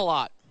 There's a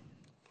lot.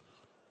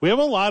 We have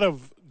a lot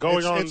of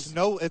going on.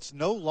 It's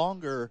no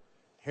longer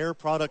hair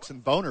products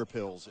and boner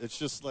pills. It's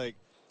just like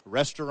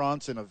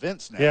restaurants and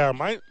events now. Yeah,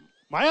 my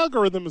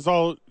algorithm is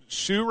all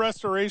shoe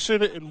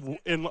restoration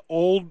and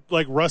old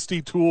like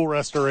rusty tool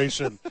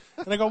restoration.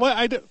 And I go, what?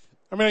 I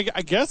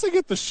guess I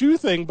get the shoe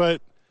thing,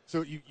 but.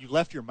 So you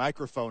left your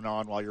microphone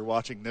on while you're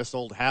watching This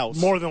Old House.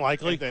 More than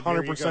likely,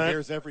 100%.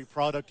 Here's every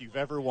product you've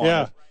ever wanted.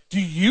 Yeah. Do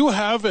you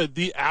have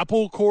the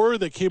Apple core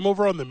that came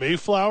over on the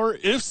Mayflower?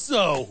 If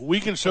so,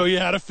 we can show you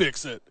how to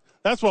fix it.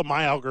 That's what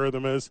my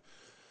algorithm is.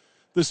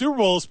 The Super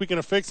Bowl, speaking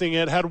of fixing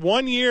it, had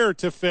 1 year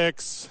to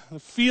fix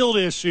field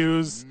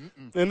issues,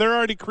 and they're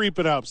already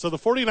creeping up. So the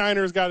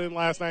 49ers got in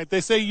last night.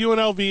 They say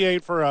UNLV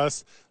ain't for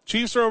us.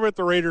 Chiefs are over at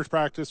the Raiders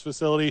practice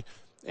facility.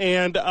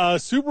 And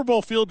Super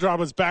Bowl field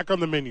drama is back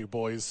on the menu,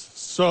 boys.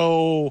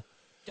 So,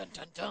 dun,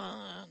 dun,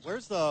 dun.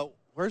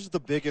 Where's the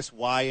biggest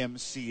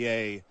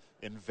YMCA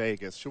in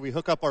Vegas? Should we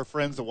hook up our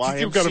friends the YMCA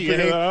You've got to figure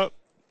that out.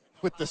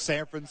 With the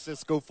San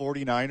Francisco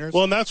 49ers?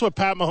 Well, and that's what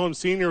Pat Mahomes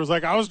Sr. was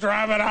like. I was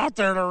driving out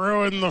there to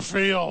ruin the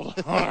field.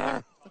 Do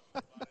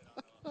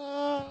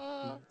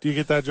you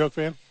get that joke,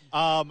 fan?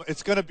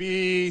 It's going to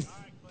be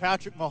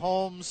Patrick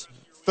Mahomes'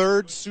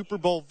 third Super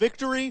Bowl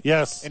victory.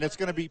 Yes, and it's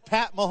going to be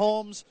Pat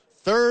Mahomes'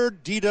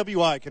 third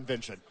DWI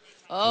convention.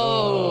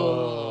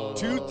 Oh.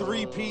 2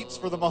 3-peats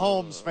for the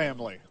Mahomes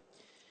family.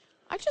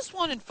 I just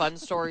wanted fun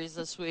stories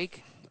this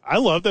week. I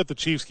love that the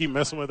Chiefs keep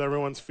messing with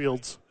everyone's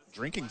fields.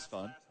 Drinking's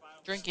fun.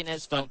 Drinking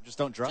is fun. Just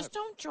don't drive. Just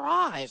don't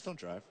drive. Just don't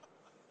drive.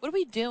 What are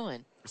we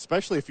doing?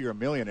 Especially if you're a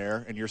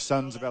millionaire and your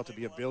son's about to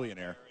be a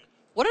billionaire.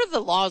 What are the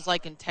laws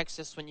like in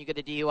Texas when you get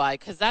a DUI?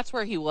 Because that's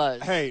where he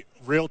was. Hey,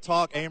 real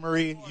talk,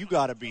 Amory, you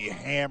got to be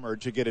hammered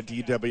to get a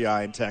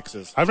DWI in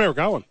Texas. I've never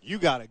got one. You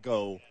got to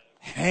go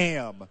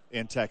ham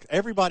in Texas.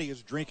 Everybody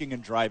is drinking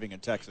and driving in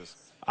Texas.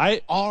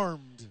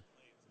 Armed.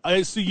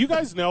 So you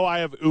guys know I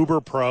have Uber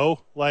Pro.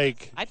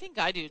 Like, I think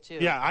I do too.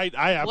 Yeah, I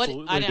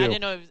absolutely do. I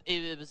didn't know if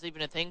it was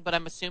even a thing, but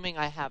I'm assuming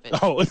I have it.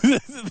 Oh,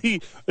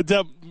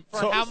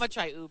 for how much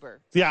I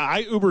Uber? Yeah, I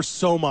Uber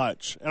so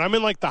much, and I'm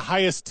in like the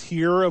highest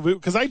tier of Uber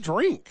because I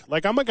drink.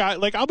 Like I'm a guy.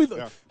 Like I'll be.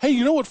 Hey,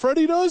 you know what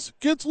Freddie does?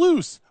 Gets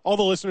loose. All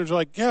the listeners are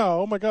like, yeah.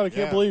 Oh my god, I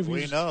can't believe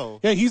we know.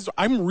 Yeah,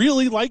 I'm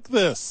really like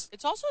this.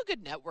 It's also a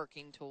good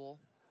networking tool.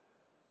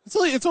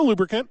 It's a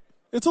lubricant.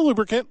 It's a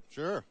lubricant.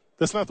 Sure.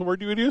 That's not the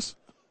word you would use?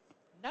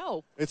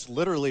 No. It's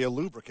literally a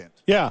lubricant.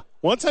 Yeah.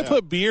 Once I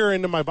put beer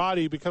into my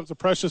body, it becomes a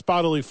precious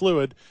bodily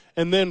fluid.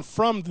 And then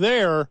from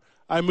there,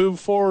 I move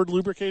forward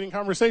lubricating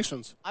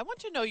conversations. I want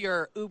to know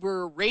your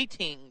Uber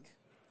rating.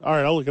 All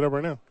right, I'll look it up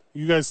right now.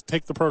 You guys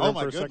take the program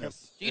for a goodness.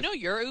 second. Do you know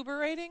your Uber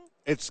rating?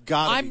 It's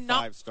got to be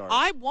 5 stars.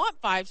 I want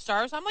 5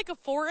 stars. I'm like a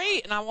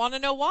 4.8, and I want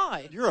to know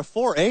why. You're a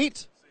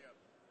 4.8?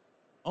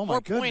 Oh, my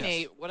goodness.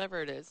 4.8,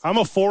 whatever it is. I'm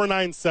a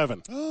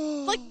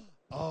 4.97. Like,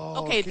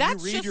 okay, can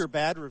you read your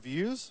bad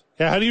reviews?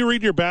 Yeah, how do you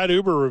read your bad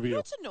Uber review?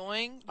 That's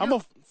annoying. I'm a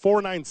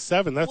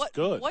 4.97. That's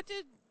good. What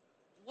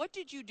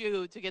did you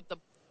do to get the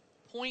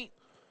point?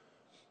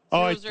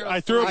 I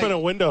threw up in a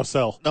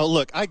windowsill. No,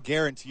 look, I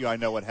guarantee you I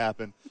know what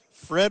happened.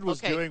 Fred was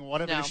doing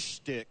one of his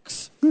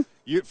shticks.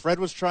 Fred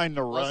was trying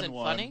to run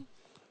one. Funny?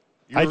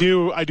 I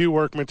do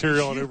work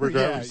material on Uber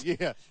drivers.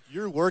 Yeah.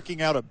 You're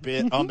working out a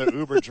bit on the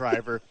Uber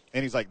driver,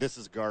 and he's like, this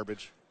is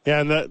garbage. Yeah,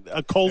 and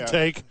a cold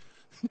take.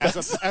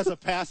 As a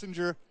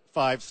passenger,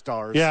 5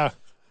 stars. Yeah.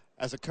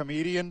 As a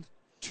comedian,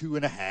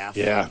 2.5.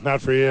 Yeah,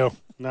 not for you.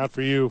 Not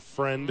for you,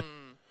 friend.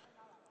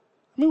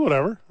 I mean,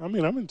 whatever. I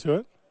mean, I'm into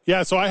it.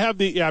 Yeah, so I have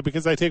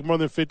because I take more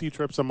than 50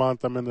 trips a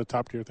month. I'm in the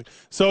top tier thing.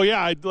 So,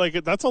 yeah, I like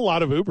it. That's a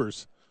lot of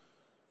Ubers.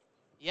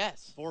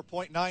 Yes.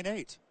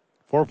 4.98.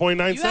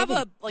 4.97. You have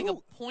a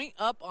point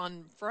up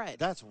on Fred.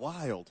 That's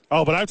wild.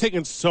 Oh, but I've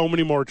taken so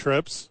many more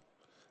trips.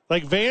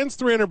 Like Van's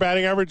 300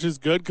 batting average is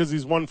good because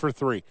he's 1 for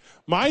 3.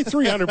 My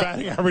 300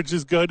 batting average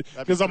is good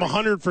because I'm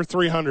 100 for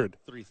 300.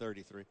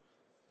 333.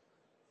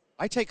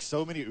 I take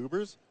so many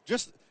Ubers.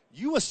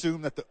 You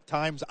assume that the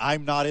times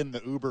I'm not in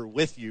the Uber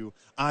with you,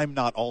 I'm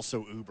not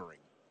also Ubering.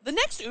 The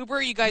next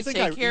Uber you guys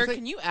take here,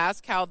 can you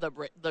ask how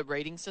the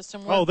rating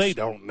system works? Oh, they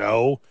don't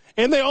know.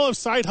 And they all have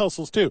side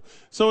hustles, too.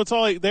 So it's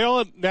all like, they all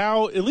have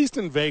now, at least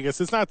in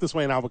Vegas, it's not this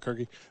way in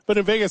Albuquerque, but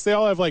in Vegas, they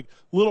all have like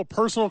little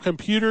personal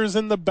computers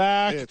in the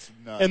back. It's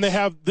nuts. And they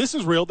have, this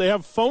is real, they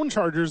have phone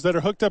chargers that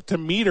are hooked up to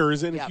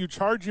meters. And if you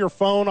charge your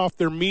phone off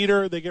their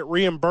meter, they get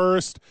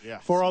reimbursed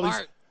for all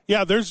these.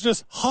 Yeah, there's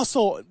just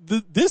hustle.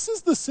 This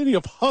is the city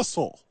of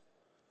hustle.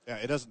 Yeah,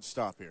 it doesn't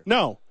stop here.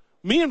 No.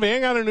 Me and Van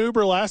got an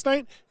Uber last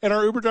night, and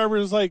our Uber driver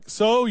was like,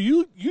 so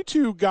you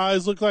two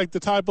guys look like the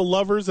type of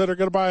lovers that are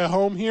going to buy a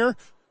home here.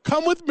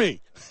 Come with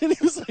me. And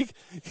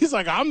he's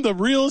like, I'm the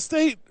real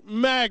estate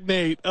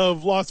magnate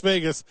of Las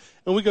Vegas.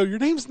 And we go, your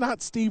name's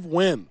not Steve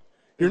Wynn.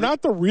 You're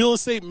not the real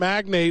estate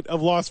magnate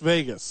of Las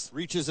Vegas.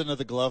 Reaches into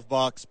the glove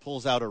box,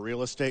 pulls out a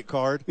real estate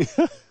card,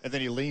 and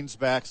then he leans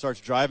back, starts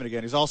driving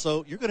again. He's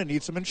also, you're going to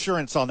need some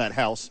insurance on that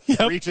house.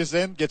 Yep. Reaches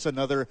in, gets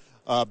another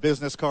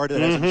business card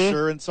that has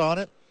insurance on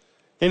it.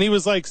 And he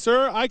was like,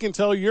 sir, I can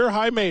tell you're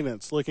high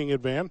maintenance, looking at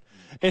Van.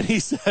 And he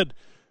said,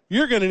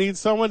 you're going to need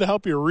someone to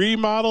help you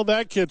remodel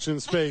that kitchen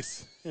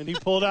space. And he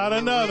pulled out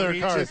another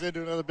card. Reaches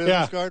into another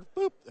business card.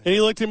 Boop. And he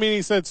looked at me and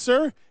he said,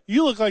 sir,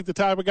 you look like the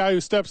type of guy who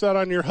steps out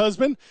on your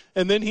husband.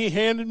 And then he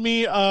handed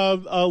me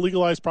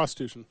legalized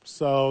prostitution.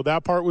 So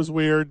that part was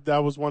weird.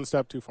 That was one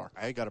step too far.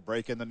 I got to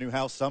break in the new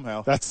house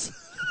somehow.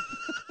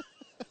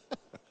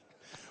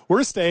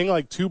 We're staying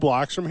like 2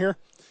 blocks from here.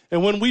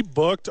 And when we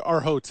booked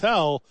our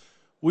hotel,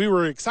 we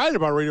were excited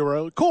about Radio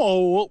Row.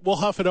 Cool, we'll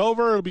huff it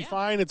over. It'll be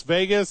fine. It's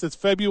Vegas. It's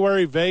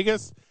February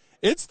Vegas.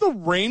 It's the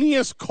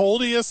rainiest,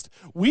 coldest.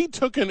 We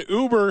took an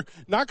Uber,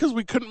 not because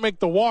we couldn't make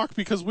the walk,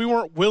 because we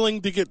weren't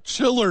willing to get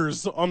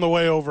chillers on the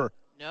way over.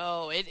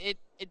 No,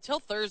 until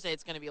Thursday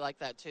it's going to be like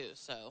that too.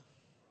 So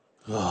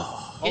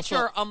get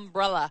your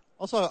umbrella.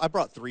 Also, I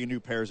brought 3 new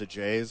pairs of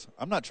J's.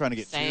 I'm not trying to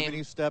get too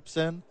many steps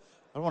in.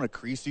 I don't want to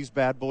crease these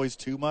bad boys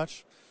too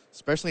much,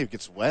 especially if it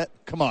gets wet.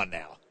 Come on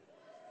now.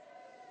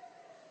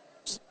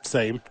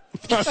 Same.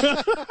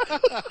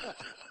 I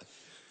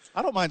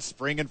don't mind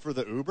springing for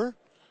the Uber.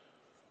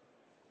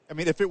 I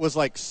mean, if it was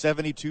like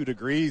 72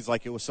 degrees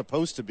like it was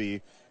supposed to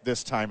be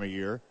this time of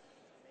year,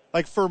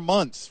 like for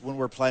months when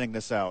we're planning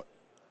this out,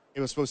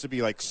 it was supposed to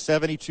be like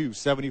 72,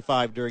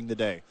 75 during the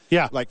day.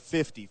 Yeah. Like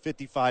 50,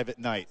 55 at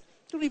night.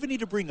 You don't even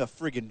need to bring a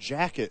friggin'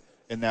 jacket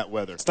in that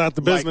weather. It's not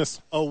the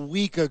business. Like a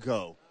week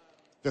ago,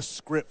 the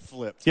script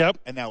flipped. Yep.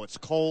 And now it's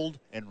cold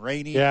and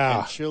rainy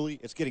and chilly.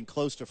 It's getting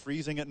close to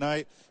freezing at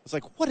night. It's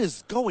like, what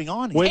is going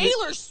on here?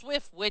 Taylor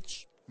Swift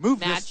witch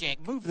magic.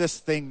 Move this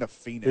thing to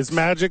Phoenix. Is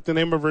Magic the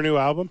name of her new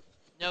album?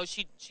 No,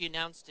 she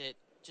announced it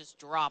just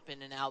drop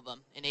in an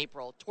album in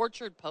April.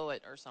 Tortured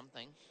Poet or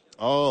something.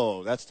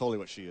 Oh, that's totally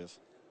what she is.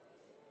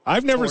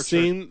 I've never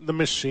seen The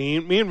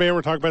Machine. Me and Van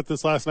were talking about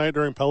this last night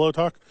during Pillow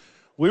Talk.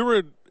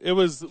 It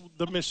was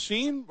The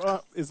Machine.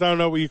 Is that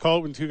not what you call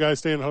it when 2 guys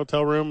stay in a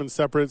hotel room in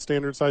separate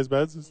standard-sized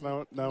beds? Is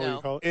that not what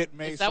you call it?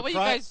 Is that what you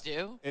guys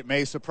do? It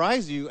may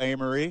surprise you,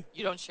 Amory.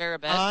 You don't share a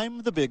bed?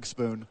 I'm the big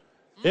spoon.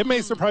 It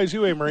may surprise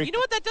you, Amory. You know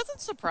what? That doesn't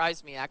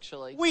surprise me,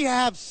 actually. We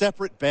have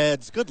separate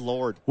beds. Good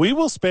Lord. We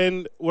will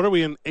spend, what are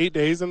we in, 8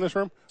 days in this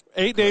room?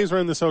 8 days we're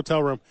in this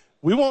hotel room.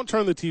 We won't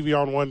turn the TV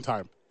on one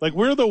time. Like,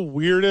 we're the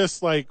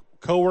weirdest, like,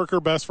 coworker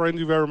best friends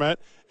you've ever met.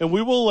 And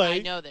we will I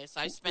know this.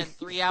 I spend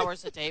 3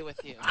 hours a day with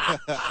you.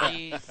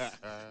 Jeez.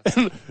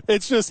 And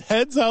it's just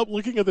heads up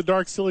looking at the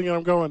dark ceiling, and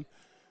I'm going,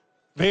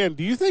 Van,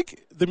 do you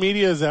think the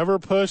media has ever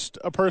pushed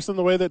a person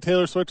the way that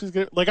Taylor Swift is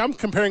getting? Like, I'm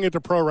comparing it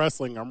to pro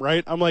wrestling. I'm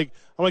like,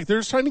 they're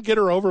just trying to get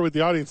her over with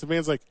the audience. And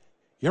Van's like,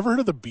 you ever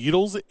heard of the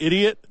Beatles,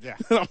 idiot? Yeah.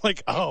 And I'm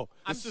like, oh.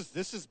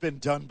 This has been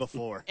done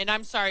before. And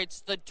I'm sorry,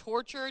 it's the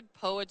Tortured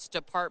Poets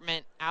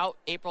Department out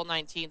April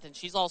 19th, and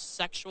she's all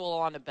sexual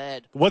on a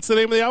bed. What's the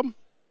name of the album?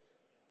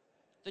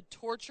 The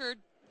Tortured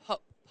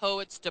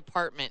Poets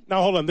Department.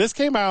 Now, hold on. This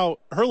came out,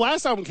 her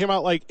last album came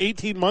out like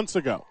 18 months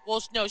ago.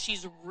 Well, no,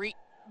 she's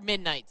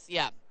Midnights,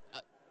 yeah.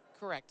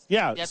 Correct.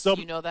 Yeah. Yes, so,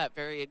 you know that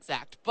very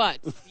exact. But,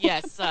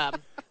 yes, I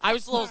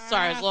was a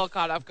little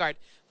caught off guard.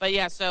 But,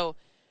 yeah, so...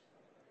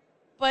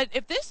 But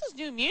if this is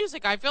new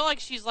music, I feel like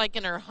she's like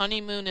in her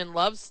honeymoon and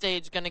love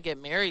stage, going to get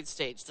married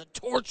stage. The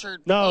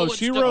Tortured Poets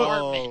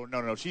Department.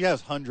 Oh, no. She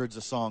has hundreds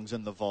of songs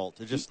in the vault.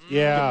 It just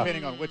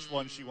depending on which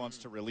one she wants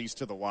to release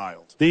to the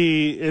wild.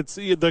 It's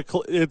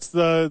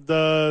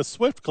the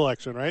Swift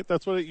collection, right?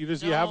 That's what you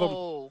have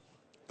them.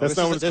 That's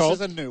not what it's called.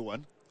 This is a new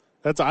one.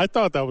 I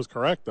thought that was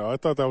correct, though. I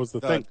thought that was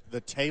the thing. The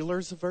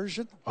Taylor's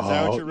version? Is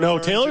that what you're referring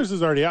to? Taylor's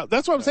is already out.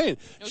 That's what I'm saying.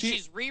 No,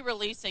 she's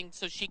re-releasing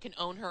so she can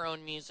own her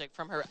own music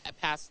from her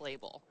past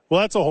label. Well,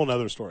 that's a whole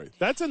other story.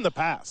 That's in the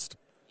past.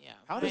 Yeah.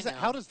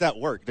 How does that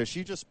work? Does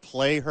she just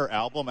play her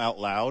album out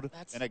loud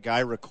and a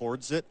guy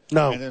records it?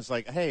 No. And it's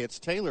like, hey, it's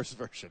Taylor's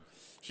version.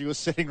 She was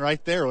sitting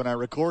right there when I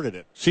recorded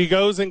it. She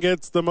goes and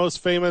gets the most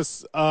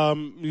famous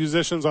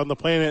musicians on the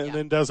planet and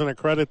then doesn't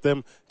accredit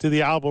them to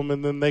the album,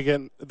 and then they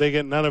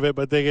get none of it,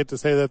 but they get to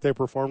say that they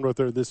performed with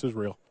her. This is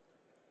real.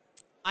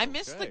 I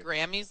missed the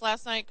Grammys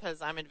last night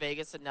because I'm in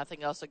Vegas and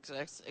nothing else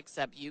exists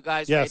except you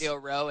guys, Yes. Radio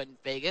Row, and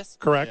Vegas.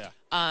 Correct.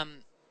 Yeah.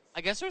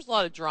 I guess there's a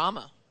lot of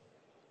drama.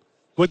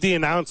 With the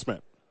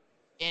announcement.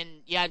 And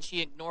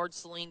she ignored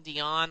Celine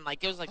Dion.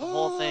 Like, it was like a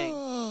whole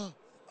thing.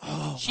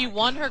 She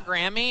won her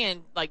Grammy,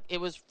 and like it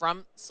was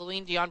from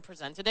Celine Dion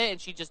presented it, and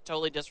she just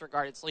totally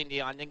disregarded Celine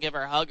Dion, didn't give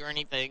her a hug or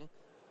anything.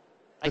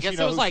 I guess she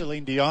know it was who like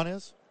Celine Dion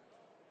is?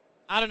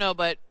 I don't know,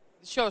 but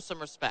show some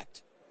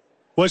respect.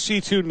 Was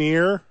she too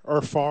near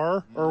or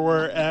far or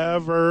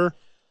wherever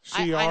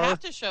she I are? have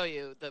to show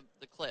you the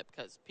clip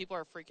because people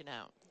are freaking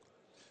out.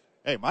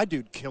 Hey, my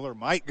dude Killer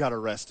Mike got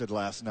arrested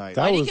last night.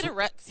 That Why did was, he get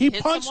arrested? he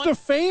Hit punched someone? a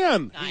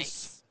fan.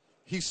 Nice.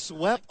 He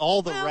swept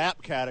all the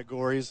rap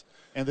categories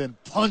and then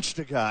punched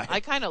a guy.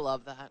 I kind of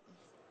love that.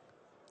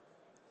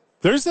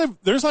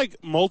 There's like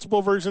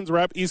multiple versions of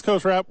rap: East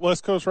Coast rap,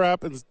 West Coast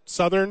rap, and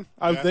Southern.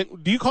 I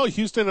think. Do you call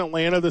Houston,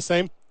 Atlanta the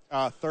same?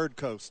 Third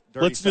Coast.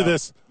 Dirty Let's do South.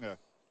 this. Yeah.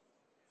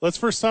 Let's,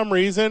 for some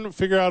reason,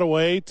 figure out a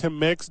way to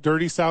mix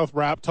Dirty South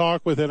rap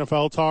talk with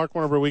NFL talk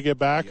whenever we get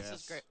back. Yes.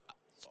 This is great.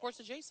 Sports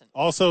adjacent.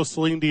 Also,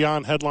 Celine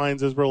Dion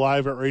headlines as we're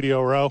live at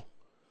Radio Row.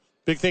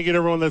 Big thank you to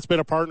everyone that's been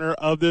a partner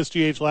of this,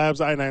 GH Labs,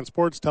 I-9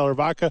 Sports, Teller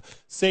Vodka,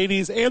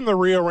 Sadie's, and the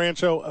Rio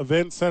Rancho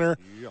Event Center.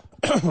 Yeah.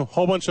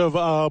 Whole bunch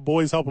of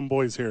boys helping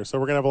boys here, so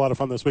we're going to have a lot of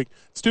fun this week.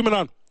 It's 2 Men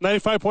On,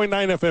 95.9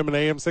 FM and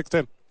AM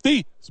 610,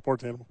 the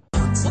Sports Animal.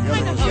 What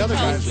kind of the other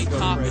hotels guys we go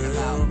talking crazy.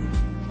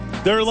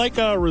 about? They're like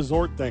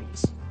resort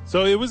things.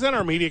 So it was in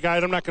our media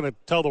guide. I'm not going to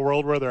tell the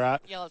world where they're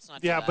at. Yeah, let's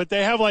not do Yeah, that. but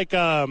they have like,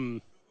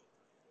 the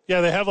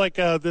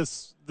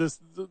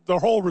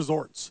whole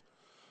resorts.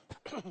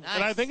 Nice.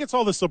 And I think it's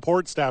all the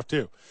support staff,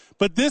 too.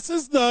 But this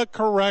is the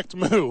correct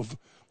move.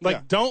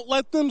 Like, don't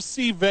let them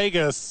see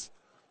Vegas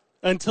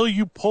until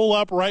you pull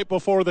up right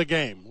before the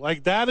game.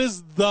 Like, that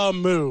is the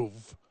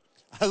move.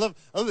 I love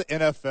the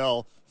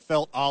NFL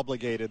felt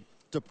obligated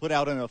to put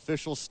out an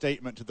official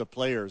statement to the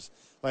players.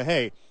 Like,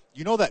 hey,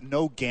 you know that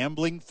no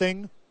gambling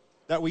thing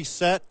that we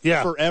set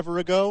forever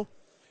ago?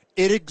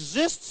 It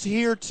exists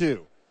here,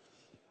 too.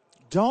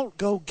 Don't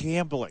go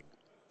gambling.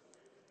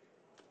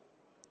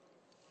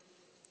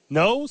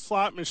 No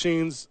slot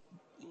machines,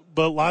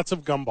 but lots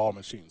of gumball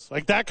machines.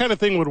 Like, that kind of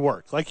thing would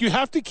work. Like, you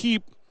have to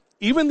keep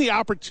even the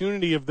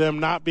opportunity of them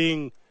not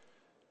being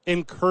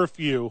in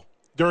curfew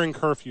during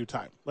curfew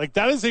time. Like,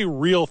 that is a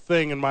real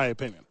thing, in my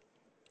opinion.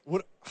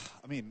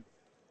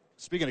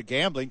 Speaking of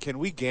gambling, can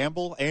we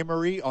gamble,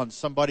 Amory, on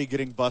somebody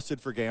getting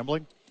busted for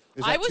gambling?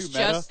 Is that I was too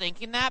meta? just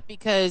thinking that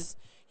because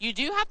you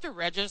do have to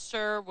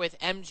register with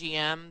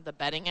MGM, the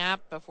betting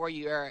app, before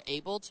you are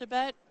able to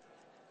bet.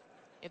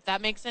 If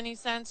that makes any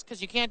sense,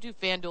 because you can't do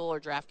FanDuel or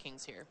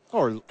DraftKings here.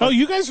 Oh,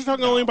 you guys are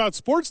talking only about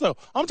sports, though.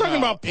 I'm talking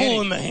about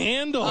pulling the anything.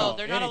 handle. Oh,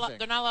 they're not anything. allowed.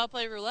 They're not allowed to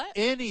play roulette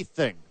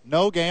Anything.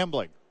 No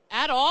gambling.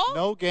 at all.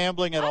 No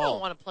gambling at I all.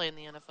 don't want to play in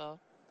the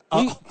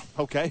NFL.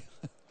 Okay.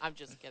 I'm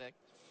just kidding.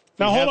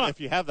 Now, hold on. If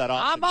you have that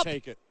option, I'm up.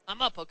 take it.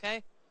 I'm up.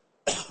 Okay.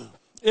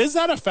 Is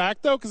that a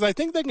fact, though? Because I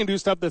think they can do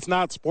stuff that's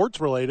not sports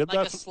related.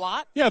 Like a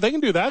slot. Yeah, they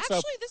can do that Actually,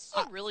 stuff. this is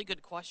a really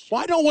good question.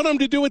 Well, I don't want them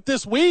to do it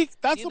this week.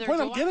 That's the Neither point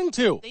do I'm I. getting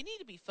to. They need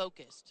to be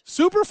focused.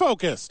 Super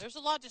focused. There's a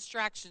lot of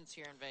distractions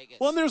here in Vegas.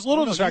 Well, and there's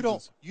little No,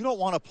 distractions. you don't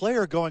want a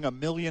player going $1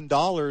 million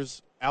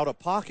out of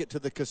pocket to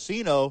the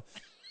casino,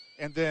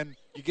 and then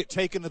you get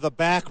taken to the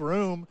back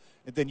room,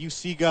 and then you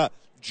see got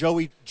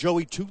Joey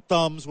Two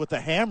Thumbs with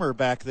a hammer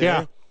back there.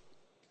 Yeah.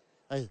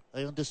 I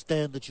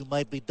understand that you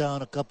might be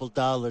down a couple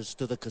dollars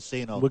to the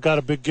casino. We got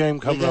a big game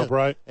coming up,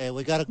 right? Hey,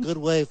 we got a good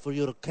way for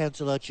you to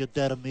cancel out your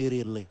debt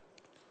immediately.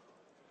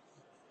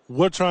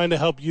 We're trying to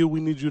help you. We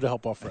need you to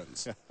help our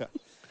friends.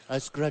 I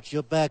scratch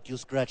your back, you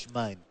scratch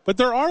mine. But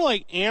there are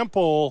like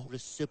ample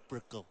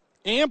Reciprocal.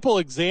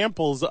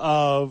 examples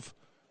of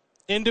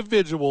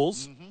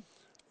individuals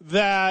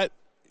that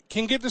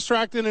can get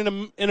distracted in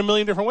a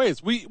million different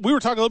ways. We were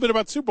talking a little bit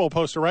about the Super Bowl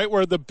poster, right?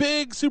 Where the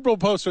big Super Bowl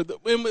poster,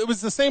 it was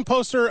the same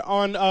poster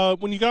on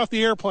when you got off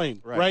the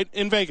airplane, right,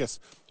 in Vegas.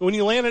 When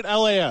you land at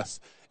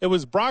LAS, it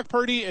was Brock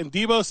Purdy and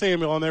Deebo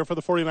Samuel on there for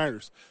the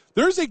 49ers.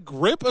 There's a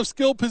grip of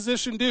skill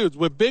position dudes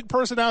with big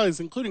personalities,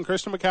 including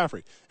Christian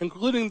McCaffrey,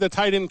 including the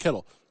tight end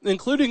Kittle,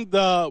 including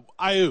the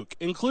Ayuk,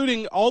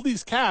 including all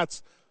these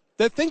cats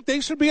that think they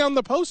should be on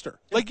the poster.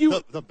 Like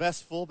The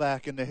best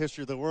fullback in the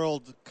history of the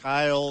world,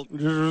 Kyle.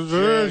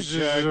 His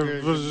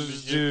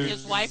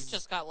wife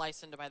just got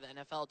licensed by the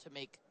NFL to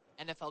make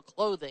NFL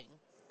clothing.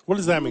 What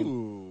does that mean?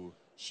 Ooh.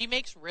 She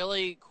makes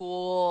really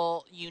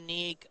cool,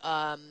 unique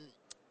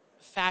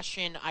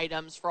fashion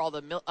items for all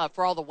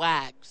the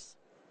wags.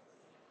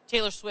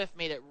 Taylor Swift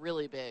made it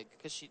really big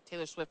because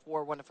Taylor Swift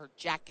wore one of her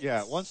jackets.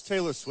 Yeah, once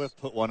Taylor Swift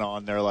put one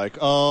on, they're like,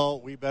 oh,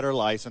 we better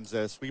license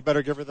this. We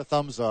better give her the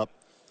thumbs up.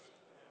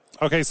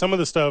 Okay, some of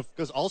the stuff.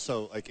 Because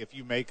also, like, if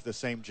you make the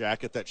same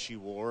jacket that she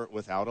wore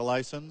without a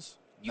license,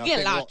 you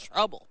get in a lot of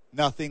trouble.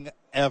 Nothing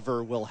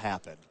ever will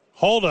happen.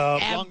 Hold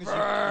up. As long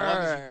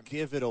as you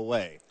give it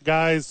away.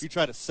 Guys, If you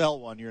try to sell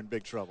one, you're in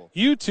big trouble.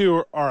 you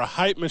two are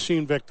hype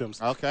machine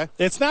victims. Okay.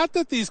 It's not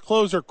that these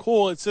clothes are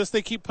cool. It's just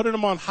they keep putting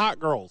them on hot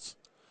girls.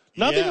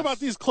 Nothing Yes. about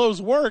these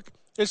clothes work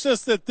It's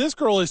just that this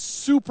girl is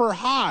super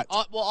hot.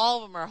 Well, all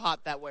of them are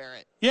hot that wear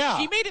it. Yeah.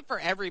 She made it for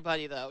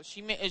everybody, though.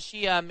 She made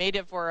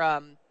it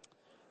for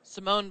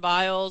Simone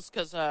Biles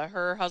because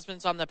her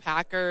husband's on the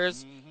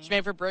Packers. She made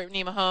it for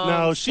Brittany Mahomes.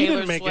 No, she Taylor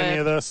didn't make Swift. any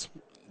of this.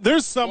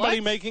 There's somebody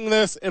What? making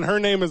this, and her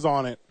name is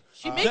on it.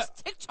 She makes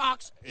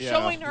TikToks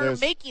showing her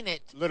there's making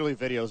it. Literally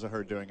videos of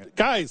her doing it.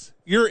 Guys,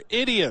 you're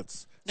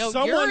idiots. No,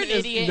 Someone you're an is,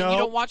 idiot. No, And you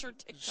don't watch her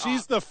TikTok.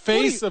 she's the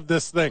face of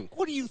this thing.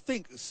 What do you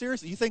think?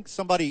 Seriously, you think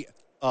somebody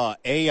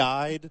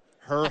AI'd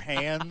her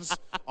hands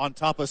on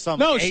top of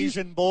some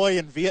Asian boy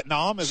in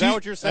Vietnam? Is that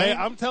what you're saying?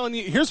 Hey, I'm telling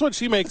you, here's what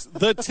she makes.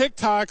 The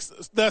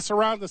TikToks that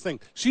surround this thing.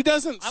 She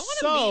doesn't I wanna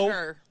sew meet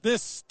her.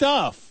 this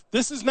stuff.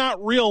 This is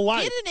not real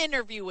life. Get an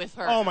interview with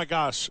her. Oh, my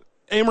gosh.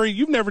 Amory,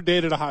 you've never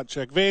dated a hot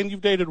chick. Van,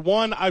 you've dated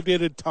one. I've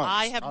dated tons.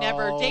 I have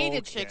never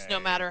dated chicks, no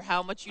matter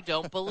how much you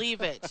don't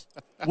believe it.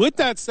 With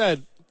that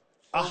said,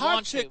 a Or hot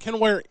want chick to. can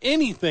wear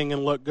anything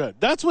and look good.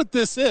 That's what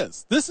this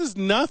is. This is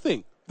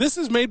nothing. This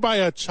is made by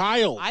a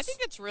child. I think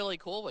it's really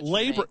cool what she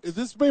labor. makes.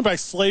 This is made by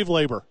slave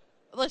labor.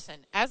 Listen,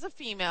 as a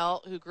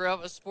female who grew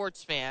up a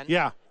sports fan,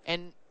 Yeah.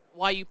 and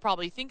why you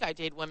probably think I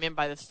date women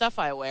by the stuff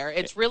I wear,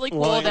 it's really cool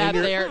Well, that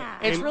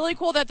and it's really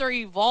cool that they're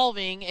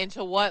evolving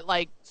into what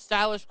like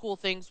stylish, cool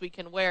things we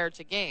can wear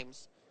to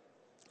games.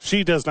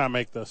 She does not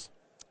make this.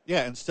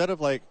 Yeah, instead of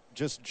like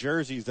just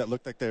jerseys that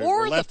look like they Or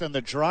were the- left in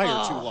the dryer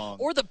too long.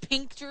 Or the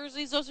pink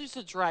jerseys; those used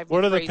to drive me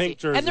What are the crazy.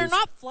 pink And they're jerseys?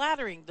 not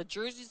flattering. The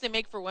jerseys they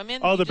make for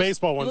women. Oh, you the just-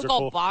 baseball you ones look are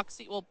all cool.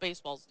 boxy. Well,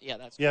 baseballs. Yeah,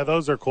 that's Yeah, cool.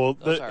 those are cool.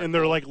 Those are and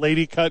they're cool. like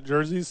lady cut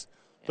jerseys.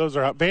 Those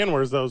are hot. Van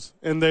wears those,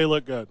 and they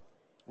look good.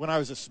 When I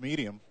was a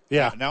medium.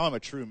 Yeah. Now I'm a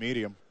true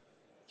medium.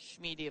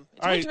 medium.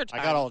 It's All right, winter time.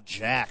 I got all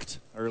jacked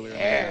earlier in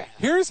the day.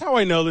 Here's how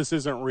I know this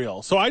isn't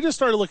real. So I just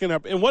started looking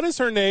up, and what is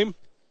her name?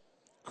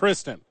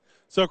 Kristen.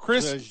 So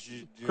Kristen.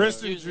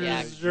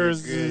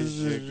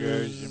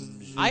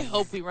 I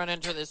hope we run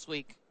into her this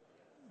week.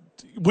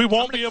 We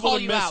won't gonna be able call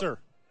to you miss out. her.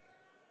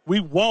 We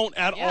won't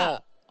at Yeah.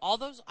 all. All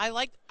those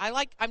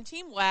I'm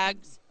Team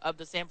Wags of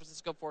the San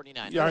Francisco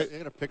 49ers. Yeah, You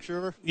got a picture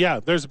of her? Yeah,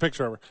 there's a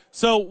picture of her.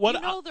 So what?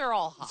 You know they're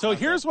all hot. So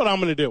here's what I'm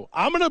going to do.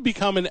 I'm going to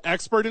become an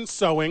expert in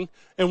sewing,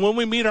 and when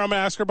we meet her, I'm going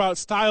to ask her about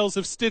styles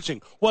of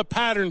stitching, what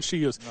patterns she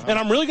used, and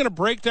I'm really going to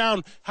break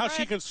down how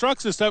she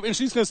constructs this stuff, and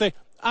she's going to say,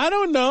 I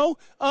don't know.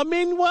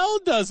 Manuel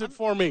does it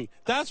for me.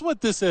 That's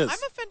what this is. I'm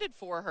offended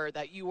for her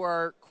that you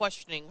are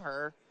questioning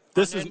her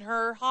This in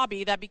her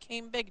hobby that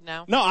became big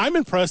now. No, I'm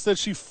impressed that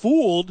she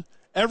fooled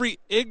every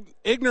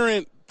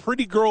ignorant,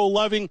 pretty girl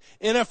loving,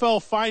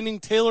 NFL finding,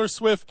 Taylor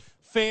Swift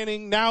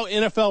fanning, now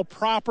NFL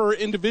proper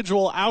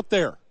individual out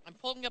there. I'm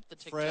pulling up the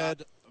TikTok.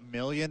 Fred,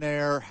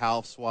 millionaire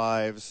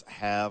housewives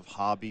have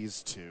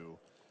hobbies too.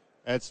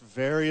 It's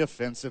very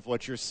offensive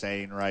what you're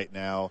saying right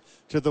now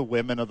to the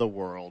women of the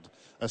world,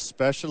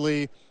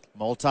 especially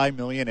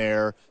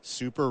multimillionaire,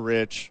 super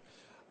rich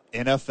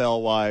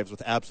NFL wives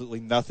with absolutely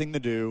nothing to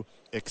do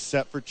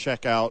except for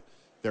check out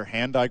their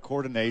hand-eye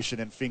coordination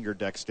and finger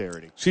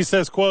dexterity. She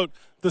says, quote,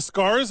 the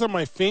scars on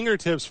my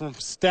fingertips from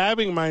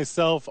stabbing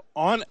myself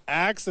on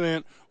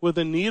accident with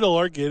a needle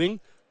are getting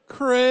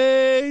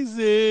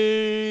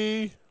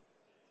crazy.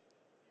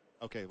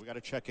 Okay, we got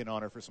to check in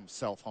on her for some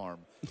self-harm.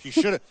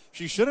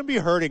 She shouldn't be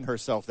hurting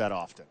herself that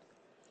often.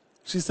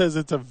 She says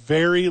it's a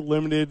very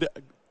limited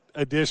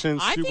edition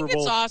I Super think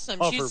Bowl it's awesome.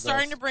 puffer She's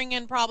starting vest. to bring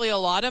in probably a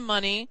lot of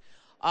money.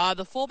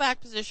 The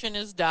fullback position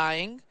is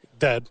dying.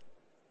 Dead.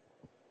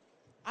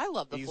 I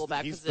love the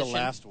fullback he's position. the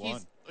last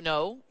one.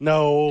 No.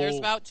 No. There's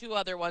about two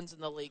other ones in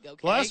the league, okay?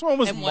 The last one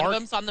was and one Mark- of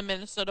them's on the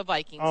Minnesota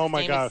Vikings. Oh, His my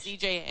name gosh. is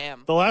C.J.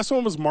 Ham. The last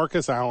one was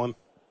Marcus Allen.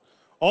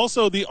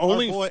 Also, the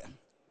only Our boy,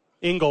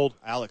 Ingold.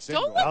 Alex Don't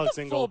Ingold. let Alex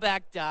the Ingold.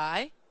 fullback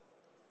die.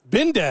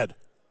 Been dead.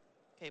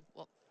 Okay,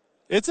 well,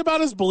 It's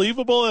about as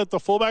believable that the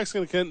fullback's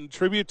going to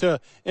contribute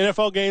to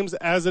NFL games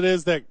as it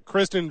is that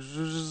Kristen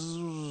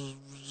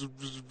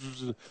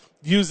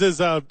uses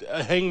a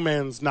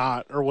hangman's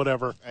knot or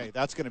whatever. Hey,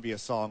 that's going to be a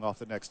song off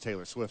the next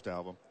Taylor Swift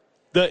album.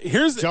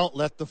 Here's Don't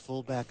let the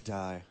fullback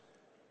die.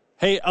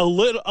 hey a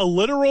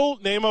literal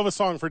name of a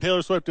song for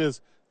Taylor Swift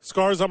is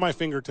 "Scars on My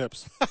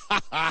Fingertips."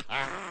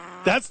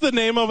 That's the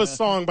name of a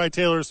song by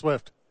Taylor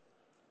Swift.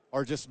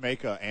 Or just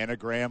make an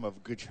anagram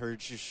of good.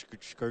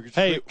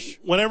 Hey,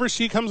 whenever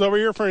she comes over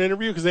here for an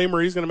interview, because A.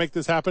 Marie's going to make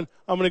this happen,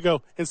 I'm going to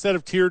go, instead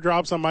of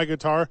teardrops on my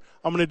guitar,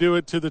 I'm going to do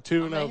it to the I'm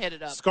tune going of to hit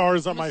it up.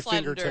 Scars on I'm my gonna slide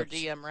into her fingertips.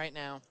 DM right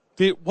now.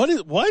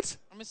 What?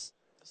 I'm going to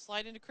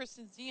slide into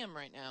Kristen's DM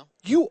right now.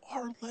 You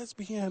are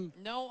lesbian.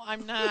 No,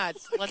 I'm not.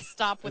 Let's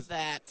stop with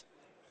that.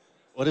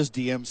 What is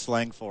DM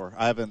slang for?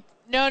 I haven't.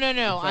 No.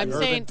 I'm Urban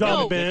saying,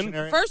 Dumb no. Ben.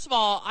 First of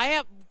all, I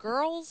have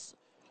girls.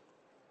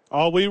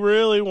 All we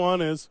really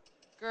want is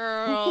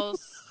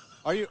Girls.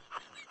 Are you?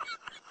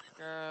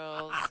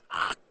 Girls.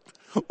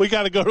 we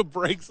got to go to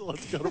break, so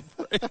let's go to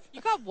break.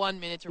 You got 1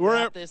 minute to We're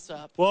wrap at- this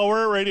up. Well,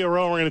 we're at Radio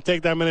Row. We're going to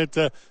take that minute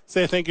to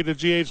say thank you to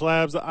GH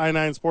Labs,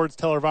 I-9 Sports,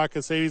 Teller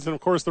Vodka, Sadie's, and,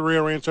 of course, the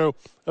Rio Rancho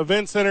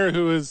Event Center,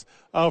 who has,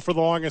 for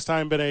the longest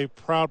time, been a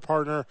proud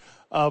partner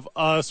of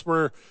us.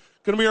 We're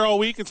Going to be here all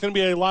week. It's going to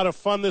be a lot of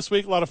fun this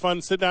week, a lot of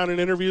fun sit-down and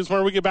interviews.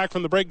 When we get back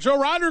from the break, Joe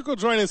Roderick will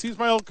join us. He's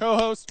my old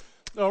co-host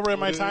over at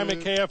my time at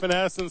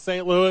KFNS in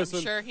St. Louis.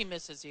 I'm sure he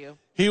misses you.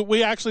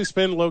 We actually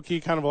spend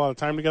low-key kind of a lot of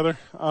time together.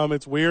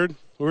 It's weird.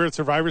 We were at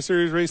Survivor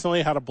Series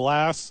recently, had a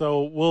blast.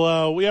 So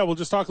we'll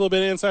just talk a little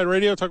bit of Inside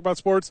Radio, talk about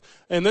sports.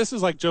 And this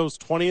is like Joe's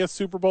 20th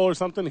Super Bowl or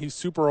something. He's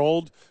super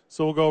old,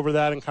 so we'll go over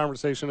that in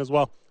conversation as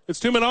well. It's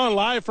 2 Men On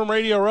live from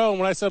Radio Row. And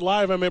when I said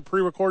live, I meant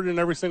pre-recorded in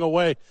every single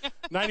way.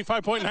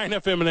 95.9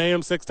 FM and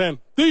AM 610,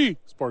 the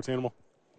Sports Animal.